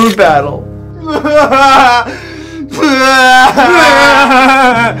stupid food battle.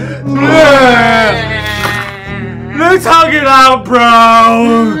 Let's hug it out,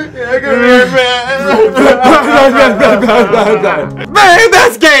 bro! Man,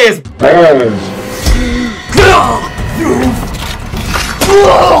 that's gay as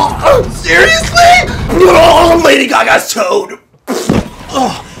seriously? Lady Gaga's toad.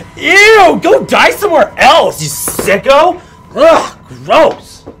 Ew! Go die somewhere else, you sicko! Ugh,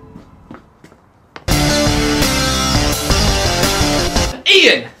 gross!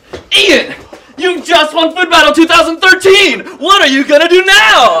 Ian! Ian! You just won Food Battle 2013! What are you gonna do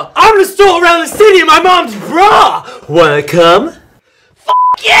now? I'm gonna stroll around the city in my mom's bra! Wanna come?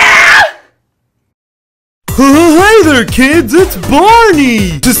 Yeah! Hey there kids, it's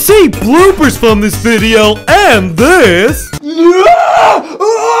Barney! To see bloopers from this video and this, click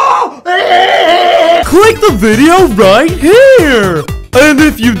the video right here! And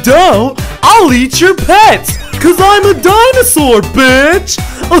if you don't, I'll eat your pets! Cause I'm a dinosaur, bitch!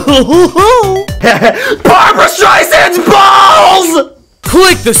 Barbara Streisand's balls!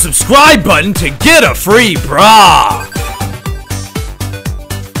 Click the subscribe button to get a free bra!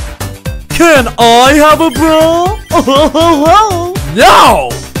 Can I have a bra? No!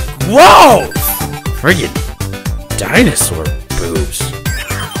 Gross! Friggin' dinosaur boobs.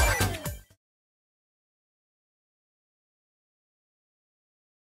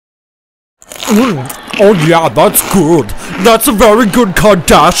 Oh yeah, that's good. That's a very good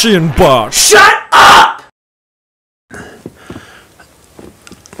Kardashian butt. Shut up!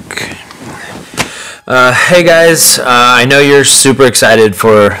 Hey guys, I know you're super excited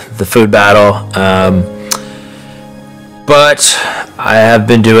for the food battle, but I have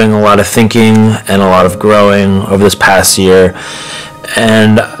been doing a lot of thinking and a lot of growing over this past year,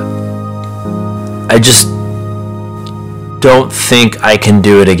 and I just don't think I can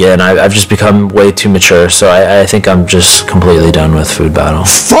do it again. I've just become way too mature, so I think I'm just completely done with food battle.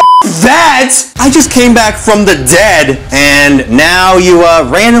 Fuck that! I just came back from the dead, and now you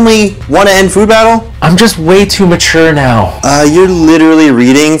randomly want to end food battle? I'm just way too mature now. You're literally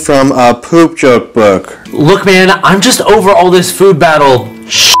reading from a poop joke book. Look man, I'm just over all this food battle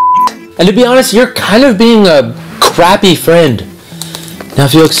shit. And to be honest, you're kind of being a crappy friend. Now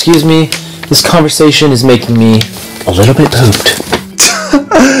if you'll excuse me, this conversation is making me a little bit pooped.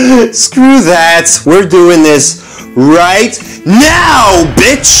 Screw that. We're doing this right now,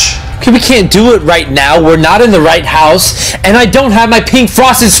 bitch! Okay, we can't do it right now. We're not in the right house, and I don't have my pink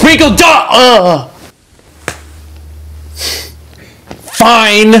frosted sprinkle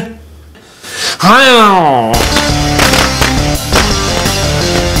Fine.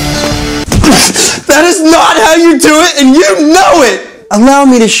 That is not how you do it, and you know it! Allow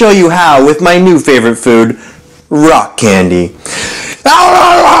me to show you how with my new favorite food, rock candy.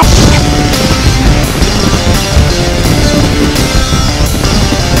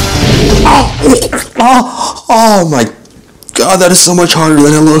 Oh my god, that is so much harder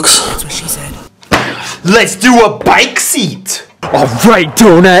than it looks. That's what she said. Let's do a bike seat! Alright,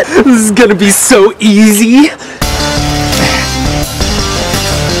 Donut, this is gonna be so easy.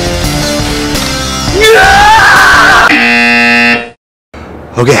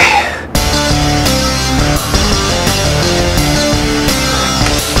 Okay.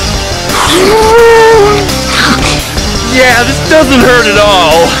 Yeah, this doesn't hurt at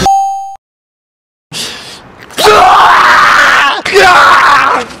all.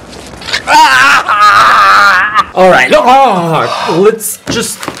 Alright, let's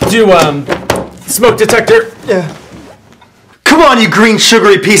just do, smoke detector. Yeah. Come on, you green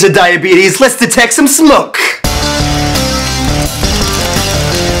sugary piece of diabetes, let's detect some smoke.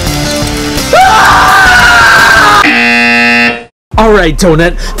 Alright,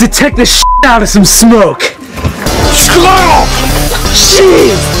 Donut, detect the shit out of some smoke.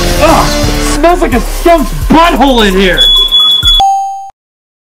 Jeez! Smells like a skunk's butthole in here.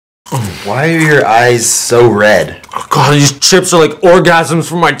 Why are your eyes so red? Oh god, these chips are like orgasms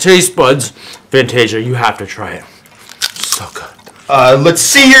for my taste buds. Fantasia, you have to try it. So good. Let's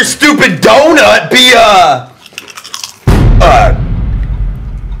see your stupid donut be,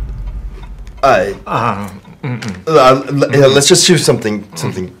 let's just choose something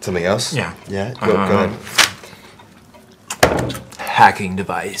else. Yeah. Yeah, go ahead. Hacking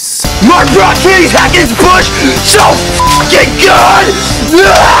device. My rock candy's hacking his bush so fucking good!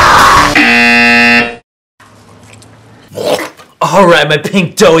 Alright, my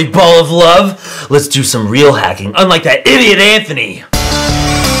pink doughy ball of love. Let's do some real hacking, unlike that idiot Anthony.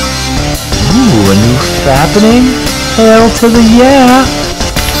 Ooh, a new fappening? Hail to the yeah!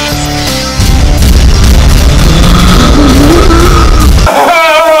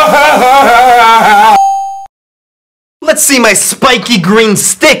 Let's see my spiky green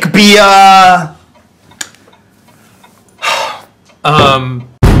stick be,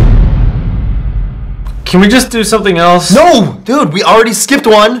 Can we just do something else? No! Dude, we already skipped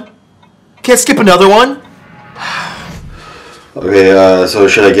one. Can't skip another one. Okay, so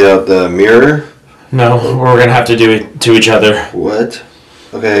should I get out the mirror? No, we're gonna have to do it to each other. What?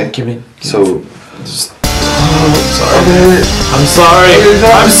 Okay. Give me. So. Sorry. Okay. I'm sorry.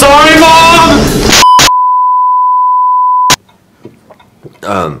 I'm sorry, Mom!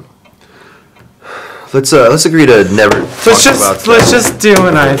 Let's agree to never Let's just do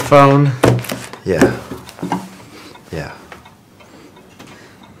an iPhone. Yeah. Yeah.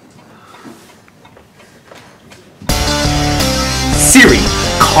 Siri,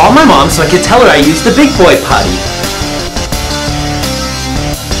 call my mom so I can tell her I used the big boy potty.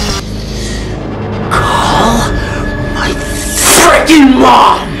 Call my freaking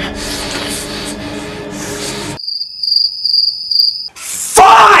mom!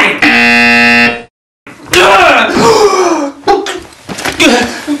 Fine!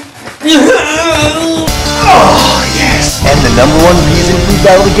 Oh, yes. And the #1 reason we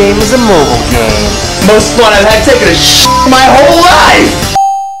battle the game is a mobile game. Most fun I've had taking a shit my whole life!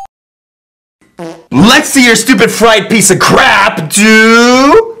 Let's see your stupid fried piece of crap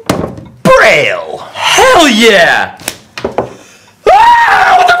do Braille. Hell yeah!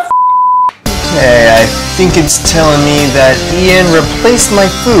 Okay, I think it's telling me that Ian replaced my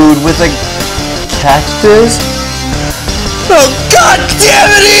food with a cactus. Oh, god damn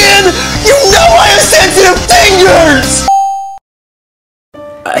it, Ian! You know I have sensitive fingers!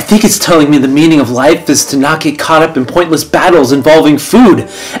 I think it's telling me the meaning of life is to not get caught up in pointless battles involving food,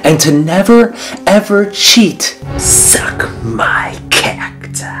 and to never, ever cheat. Suck my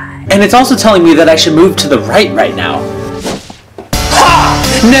cacti. And it's also telling me that I should move to the right now. Ha!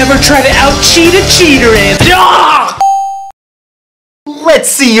 Never try to out-cheat a cheater, Anthony! Ah! Let's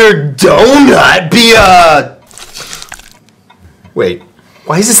see your donut be Wait,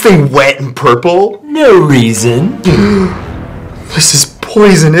 why is this thing wet and purple? No reason. This is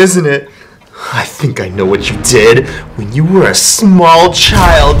poison, isn't it? I think I know what you did. When you were a small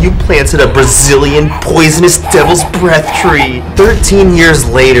child, you planted a Brazilian poisonous devil's breath tree. 13 years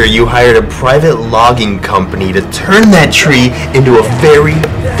later, you hired a private logging company to turn that tree into a very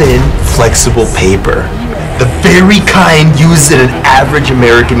thin, flexible paper. The very kind used in an average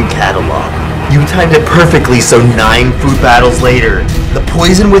American catalog. You timed it perfectly so 9 food battles later, the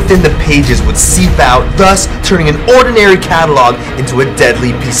poison within the pages would seep out, thus turning an ordinary catalog into a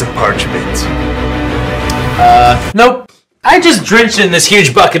deadly piece of parchment. Nope. I just drenched it in this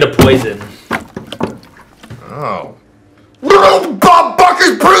huge bucket of poison. Oh. Bob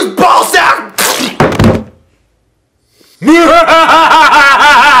Barker's bruised ball sack!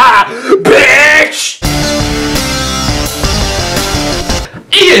 Bitch!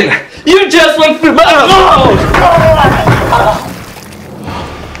 Ian, you just went through my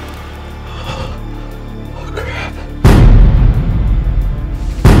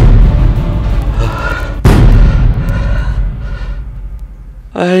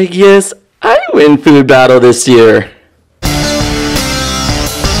I guess I win food battle this year.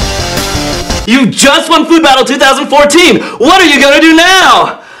 You just won Food Battle 2014! What are you gonna do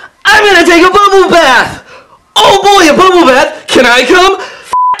now? I'm gonna take a bubble bath! Oh boy, a bubble bath! Can I come?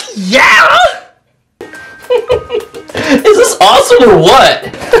 F yeah! Is this awesome or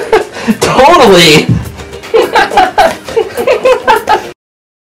what? Totally!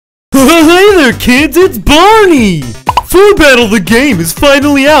 Hey there, kids, it's Barney! Food Battle the game is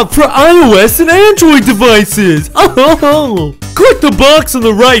finally out for iOS and Android devices! Oh! Click the box on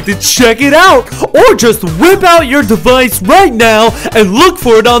the right to check it out, or just whip out your device right now and look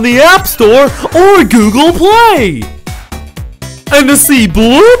for it on the App Store or Google Play! And to see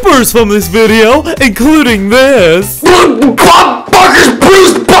bloopers from this video, including this... Bob Barker's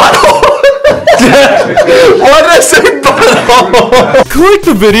bruised butthole! Why did I say butthole? Click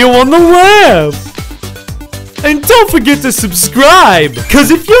the video on the left! And don't forget to subscribe,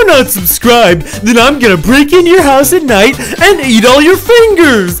 cause if you're not subscribed, then I'm gonna break in your house at night and eat all your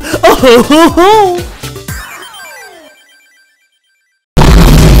fingers! Oh ho ho!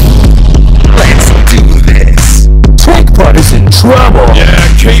 Let's do this! Tank Butt is in trouble! Yeah,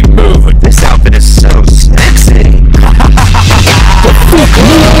 keep moving! This outfit is so sexy! The fuck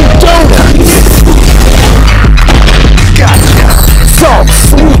donuts! Gotcha! Solve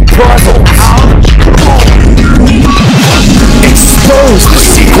sweet puzzles! Expose the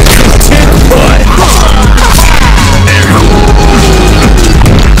secrets of Tank Butt!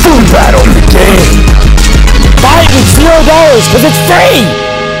 Food Battle the game! Buy it with $0 because it's free!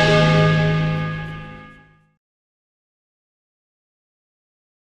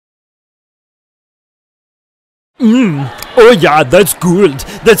 Oh yeah, that's good.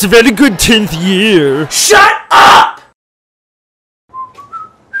 That's a very good 10th year. Shut up!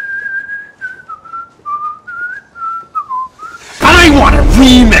 I want a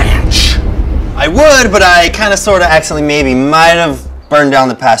rematch! I would, but I kinda sorta accidentally maybe might have burned down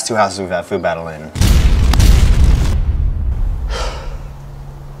the past 2 houses we've had Food Battle in.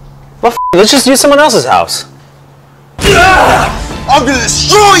 Well, let's just use someone else's house. I'm gonna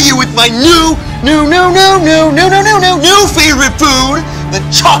destroy you with my new favorite food, the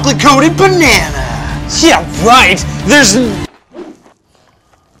chocolate-coated banana. Yeah, right. There's...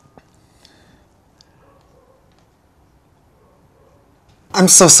 I'm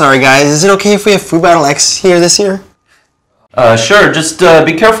so sorry, guys. Is it okay if we have Food Battle X here this year? Sure, just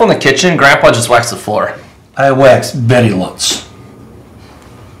be careful in the kitchen. Grandpa just waxed the floor. I wax Betty lots.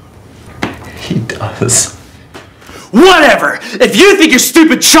 He does. Whatever! If you think your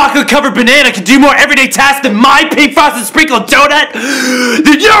stupid chocolate-covered banana can do more everyday tasks than my pink frosted sprinkled donut,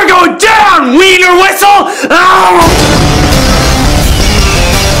 then you're going down, wiener whistle!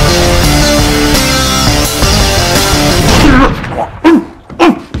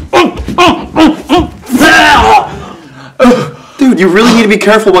 Dude, you really need to be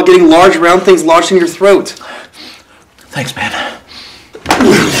careful about getting large round things lodged in your throat. Thanks, man.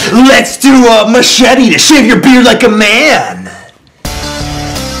 Let's do a machete to shave your beard like a man.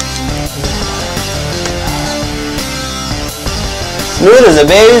 Smooth as a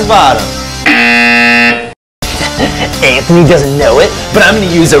baby's bottom. Anthony doesn't know it, but I'm gonna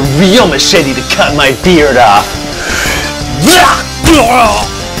use a real machete to cut my beard off.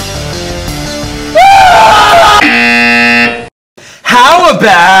 How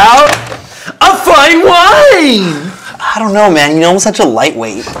about a fine wine? I don't know, man. You know, I'm such a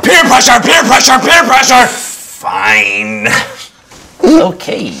lightweight. Peer pressure, peer pressure, peer pressure. Fine.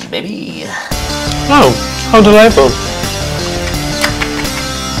 Okay, baby. Oh, how delightful.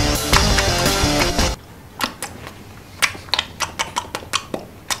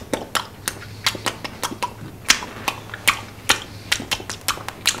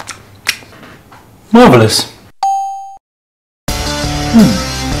 Marvelous.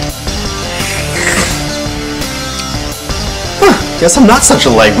 Guess I'm not such a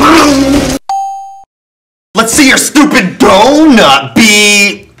lightweight. Let's see your stupid donut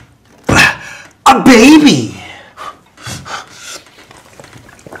be a baby.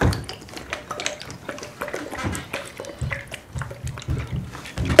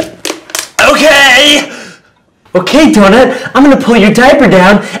 Okay. Okay, Donut, I'm gonna pull your diaper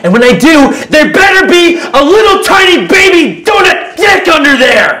down, and when I do, there better be a little tiny baby donut dick under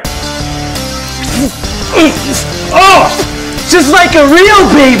there! Oh! Just like a real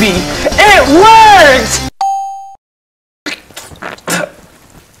baby! It worked!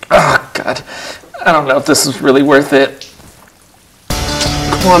 Oh, God. I don't know if this is really worth it.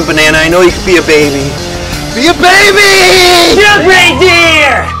 Come on, Banana, I know you could be a baby. Be a baby! Look right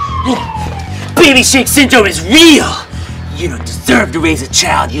there! Baby shake syndrome is real! You don't deserve to raise a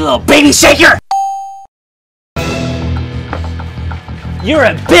child, you little baby shaker! You're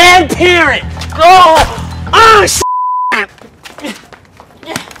a bad parent! Oh, shit!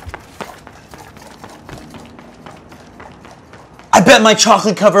 I bet my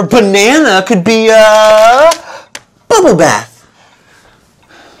chocolate-covered banana could be a bubble bath.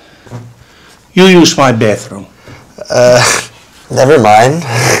 You use my bathroom. Never mind.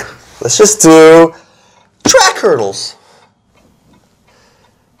 Let's just do track hurdles.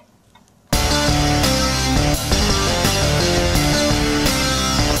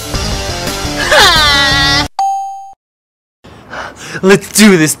 Let's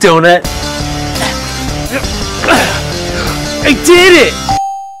do this, Donut! I did it!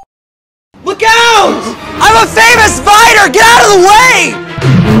 Look out! I'm a famous fighter! Get out of the way!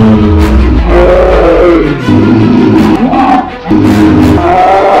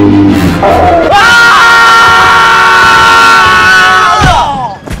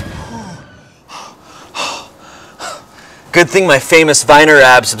 Good thing my famous Viner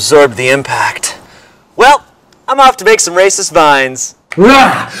abs absorbed the impact. Well, I'm off to make some racist vines.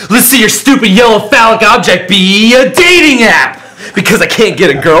 Let's see your stupid yellow phallic object be a dating app! Because I can't get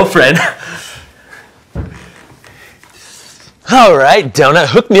a girlfriend. Alright, Donut,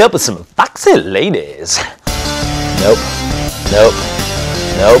 hook me up with some foxy ladies. Nope. Nope.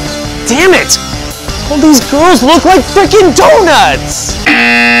 Nope. Damn it! All these girls look like freaking donuts!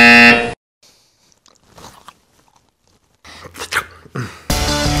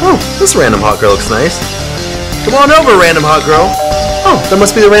 Oh, this random hot girl looks nice. Come on over, random hot girl. Oh, that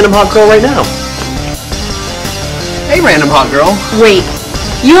must be the random hot girl right now. Hey, random hot girl. Wait,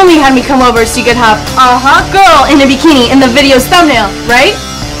 you only had me come over so you could have a hot girl in a bikini in the video's thumbnail, right?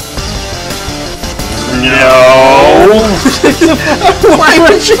 No. Why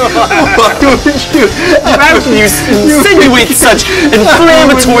would you? Why would you? Why would you insinuate such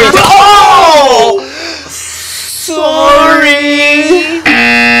inflammatory? Oh! Sorry.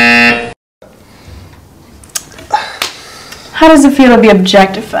 How does it feel to be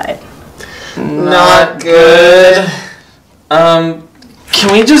objectified? Not good.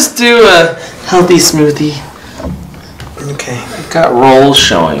 Can we just do a healthy smoothie? Okay. I've got rolls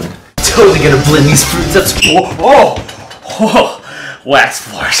showing. Totally gonna blend these fruits. That's oh, wax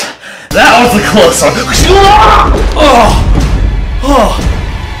floors. That was a close one. Oh.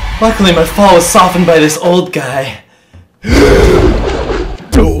 Luckily, my fall was softened by this old guy.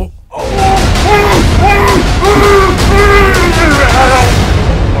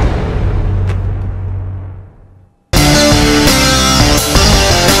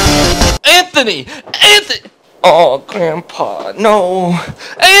 Anthony! Oh, Grandpa, no.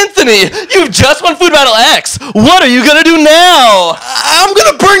 Anthony, you've just won Food Battle X. What are you gonna do now? I'm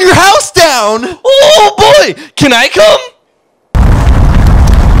gonna burn your house down. Oh boy, can I come?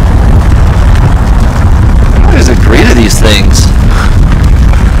 Why does it agree to these things?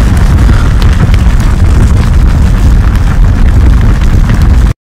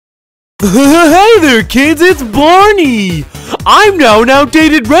 Hey there, kids, it's Barney! I'm now an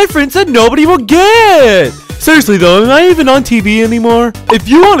outdated reference that nobody will get! Seriously though, am I even on TV anymore? If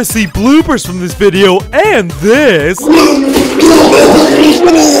you want to see bloopers from this video and this...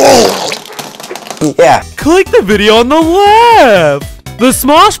 Yeah. Click the video on the left! The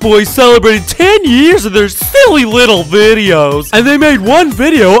Smosh Boys celebrated 10 years of their silly little videos, and they made one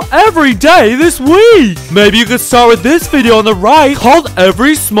video every day this week. Maybe you could start with this video on the right called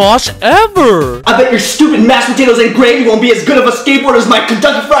Every Smosh Ever. I bet your stupid mashed potatoes and gravy won't be as good of a skateboard as my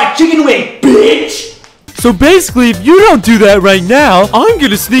Kentucky Fried Chicken wing, bitch! So basically, if you don't do that right now, I'm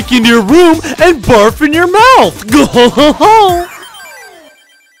gonna sneak into your room and barf in your mouth. Go!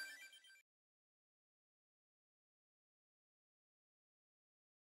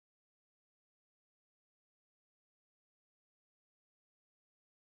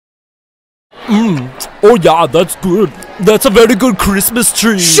 Oh yeah, that's good. That's a very good Christmas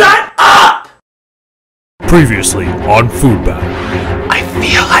tree. Shut up! Previously on Food Battle. I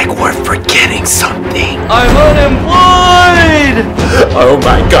feel like we're forgetting something. I'm unemployed! Oh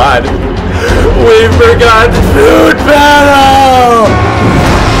my god. We forgot Food Battle!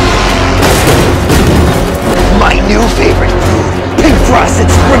 My new favorite food, pink frosted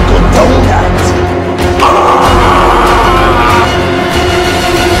sprinkled donuts.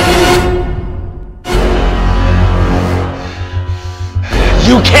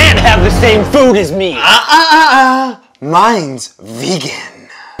 You can't have the same food as me. Mine's vegan.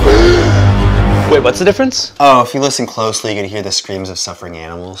 Wait, what's the difference? Oh, if you listen closely, you're gonna hear the screams of suffering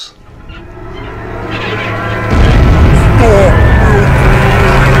animals.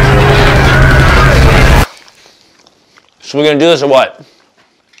 So we're gonna do this or what?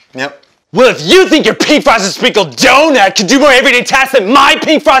 Yep. Well, if you think your pink frosted sprinkled donut can do more everyday tasks than my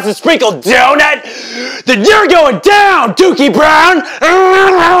pink frosted sprinkled donut, then you're going down, Dookie Brown!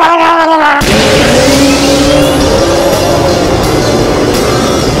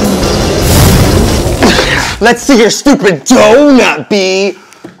 Let's see your stupid donut, B!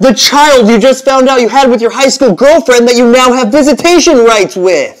 The child you just found out you had with your high school girlfriend that you now have visitation rights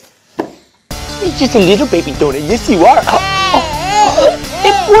with! It's just a little baby donut, yes you are.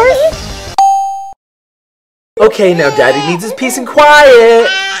 It works! Okay, now Daddy needs his peace and quiet.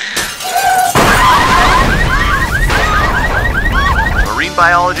 Marine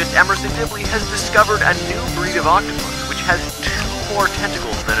biologist Emerson Dibley has discovered a new breed of octopus, which has 2 more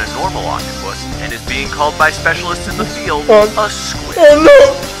tentacles than a normal octopus, and is being called by specialists in the field a squid. Oh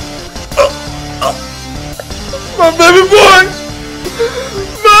no! My baby boy!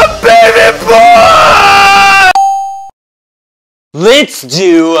 My baby boy! Let's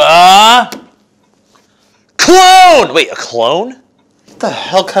do a clone! Wait, a clone? What the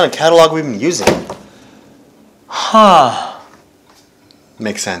hell kind of catalog we've been using? Huh.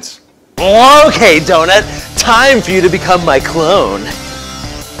 Makes sense. Okay, Donut. Time for you to become my clone.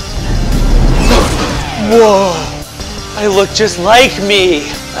 Whoa. I look just like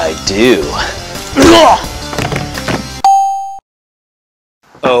me. I do.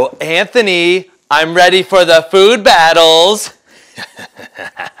 Oh, Anthony, I'm ready for the food battles.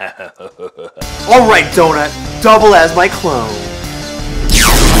 All right, Donut. Double as my clone.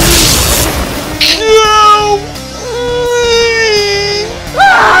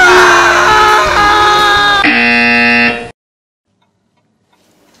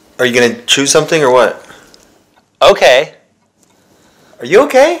 Are you gonna choose something or what? Okay. Are you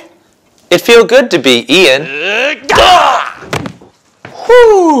okay? It feels good to be Ian.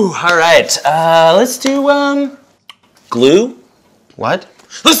 Whew. All right. Let's do glue. What?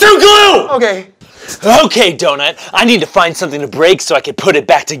 Let's do glue. Okay. Okay, Donut. I need to find something to break so I can put it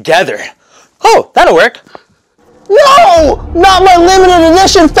back together. Oh, that'll work. No! Not my limited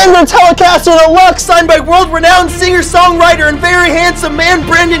edition Fender Telecaster Deluxe signed by world-renowned singer-songwriter and very handsome man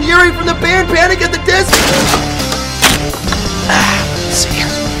Brandon Urie from the band Panic at the Disco. Let's see.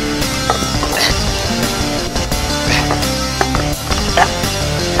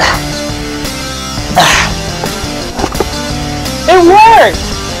 It worked!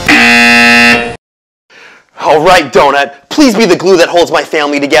 All right, Donut. Please be the glue that holds my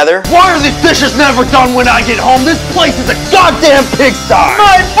family together. Why are these dishes never done when I get home? This place is a goddamn pigsty!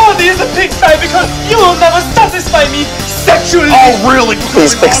 My body is a pigsty because you will never satisfy me sexually! Oh, really?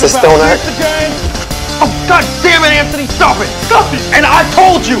 Please fix this, Donut. Oh, god damn it, Anthony, stop it! Stop it! And I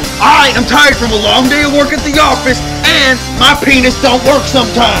told you, I am tired from a long day of work at the office, and my penis don't work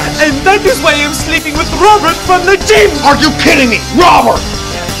sometimes. And that is why I'm sleeping with Robert from the gym! Are you kidding me? Robert!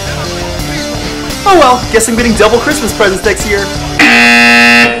 Oh well, guess I'm getting double Christmas presents next year.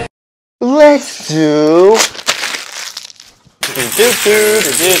 Let's do...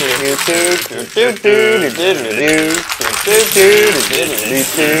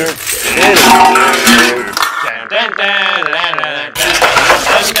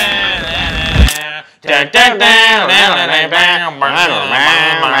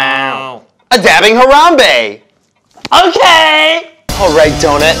 A dabbing Harambe! Okay! Alright,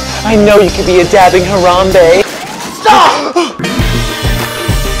 Donut. I know you could be a dabbing Harambe. Stop!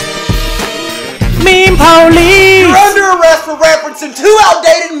 Meme police! You're under arrest for referencing 2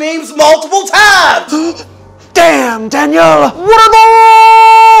 outdated memes multiple times! Damn, Daniel! What are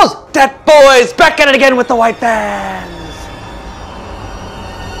those? That boy's back at it again with the white bands.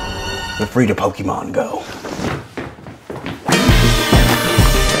 You're free to Pokemon Go.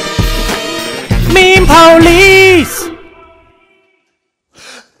 Meme police!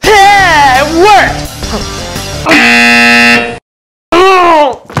 Yeah, it worked!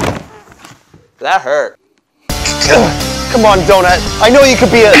 That hurt. Come on, Donut. I know you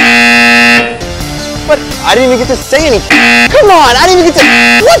could be a... But I didn't even get to say anything. Come on, I didn't even get to...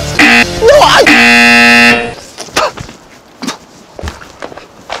 What?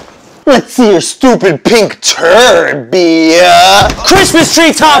 No, Let's see your stupid pink turd be... Christmas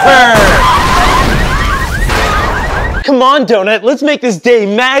tree topper! Come on, Donut, let's make this day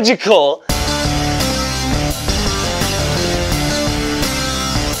magical.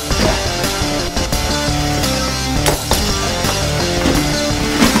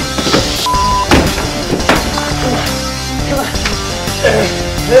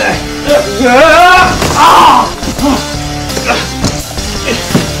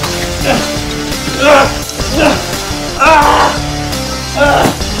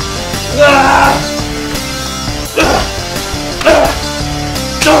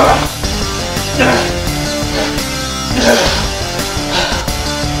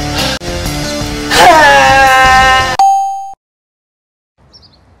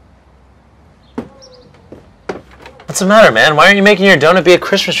 What's the matter, man? Why aren't you making your donut be a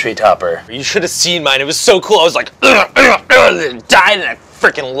Christmas tree topper? You should have seen mine. It was so cool. I was like, it died, and I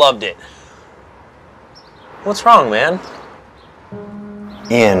freaking loved it. What's wrong, man?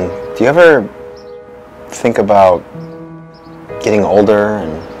 Ian, do you ever think about getting older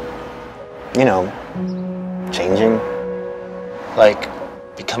and, you know, changing? Like,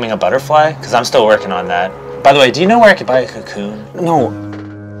 becoming a butterfly? Because I'm still working on that. By the way, do you know where I could buy a cocoon? No.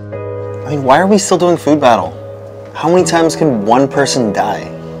 I mean, why are we still doing food battle? How many times can one person die?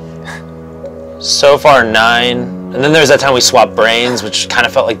 So far, 9. And then there's that time we swapped brains, which kind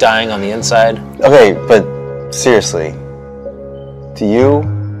of felt like dying on the inside. Okay, but seriously, do you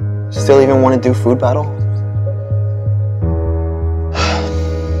still even want to do food battle?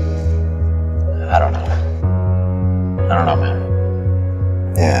 I don't know. I don't know, man.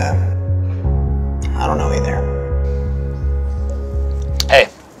 Yeah. I don't know either. Hey,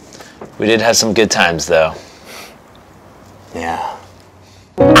 we did have some good times, though. Yeah.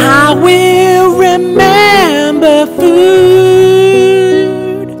 I will remember food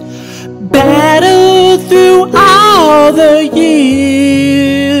battle through all the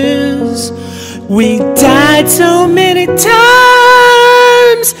years. We died so many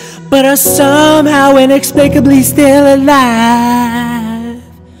times, but are somehow inexplicably still alive.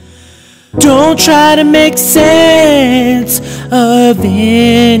 Don't try to make sense of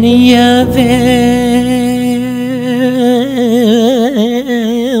any of it.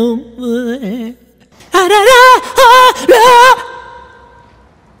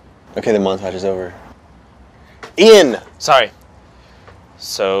 Okay, the montage is over. Ian! Sorry.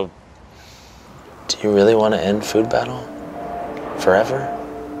 So, do you really want to end food battle? Forever?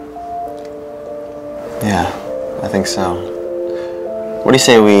 Yeah, I think so. What do you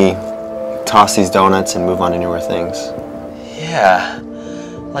say we toss these donuts and move on to newer things? Yeah.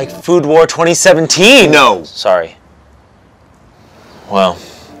 Like Food War 2017. No! Sorry. Well,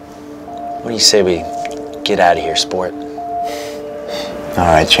 what do you say we get out of here, sport?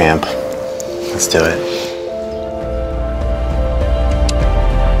 Alright, champ. Let's do it.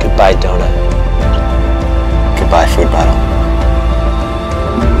 Goodbye, donut. Goodbye, food battle.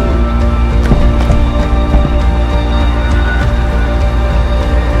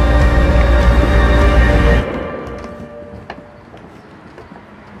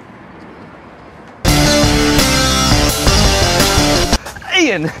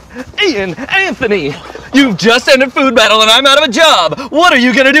 Ian, Anthony, you've just ended food battle and I'm out of a job. What are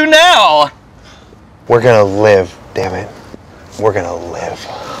you gonna do now? We're gonna live, damn it. We're gonna live.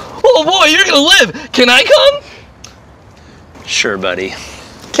 Oh boy, you're gonna live. Can I come? Sure, buddy.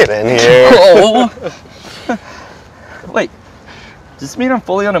 Get in here. Oh. Wait, does this mean I'm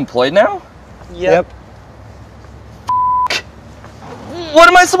fully unemployed now? Yep. What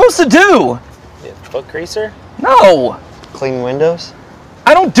am I supposed to do? Foot greaser? No. Clean windows?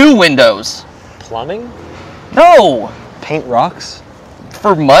 I don't do windows. Plumbing? No. Paint rocks?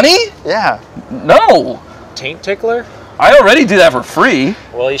 For money? Yeah. No. Taint tickler? I already do that for free.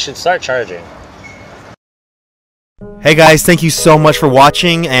 Well, you should start charging. Hey guys, thank you so much for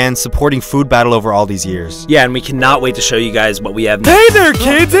watching and supporting Food Battle over all these years. Yeah, and we cannot wait to show you guys what we have Hey there,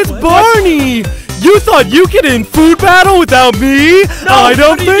 kids, it's Barney! You thought you could end Food Battle without me? No, I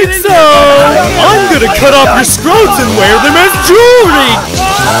don't think so! I'm gonna cut off your scrotes and wear them as jewelry!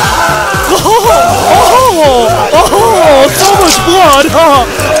 So much blood!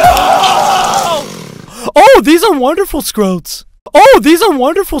 Oh, these are wonderful scrotes! Oh, these are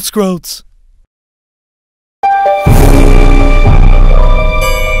wonderful scrotes!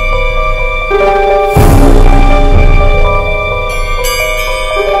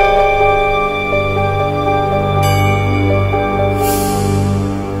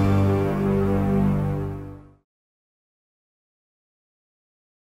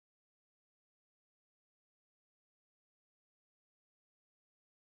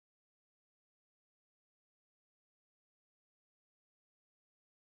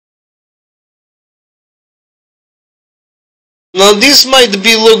 Now this might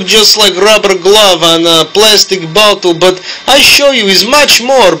be look just like rubber glove on a plastic bottle, but I show you is much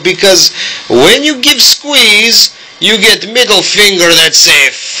more, because when you give squeeze, you get middle finger that say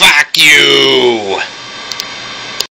fuck you.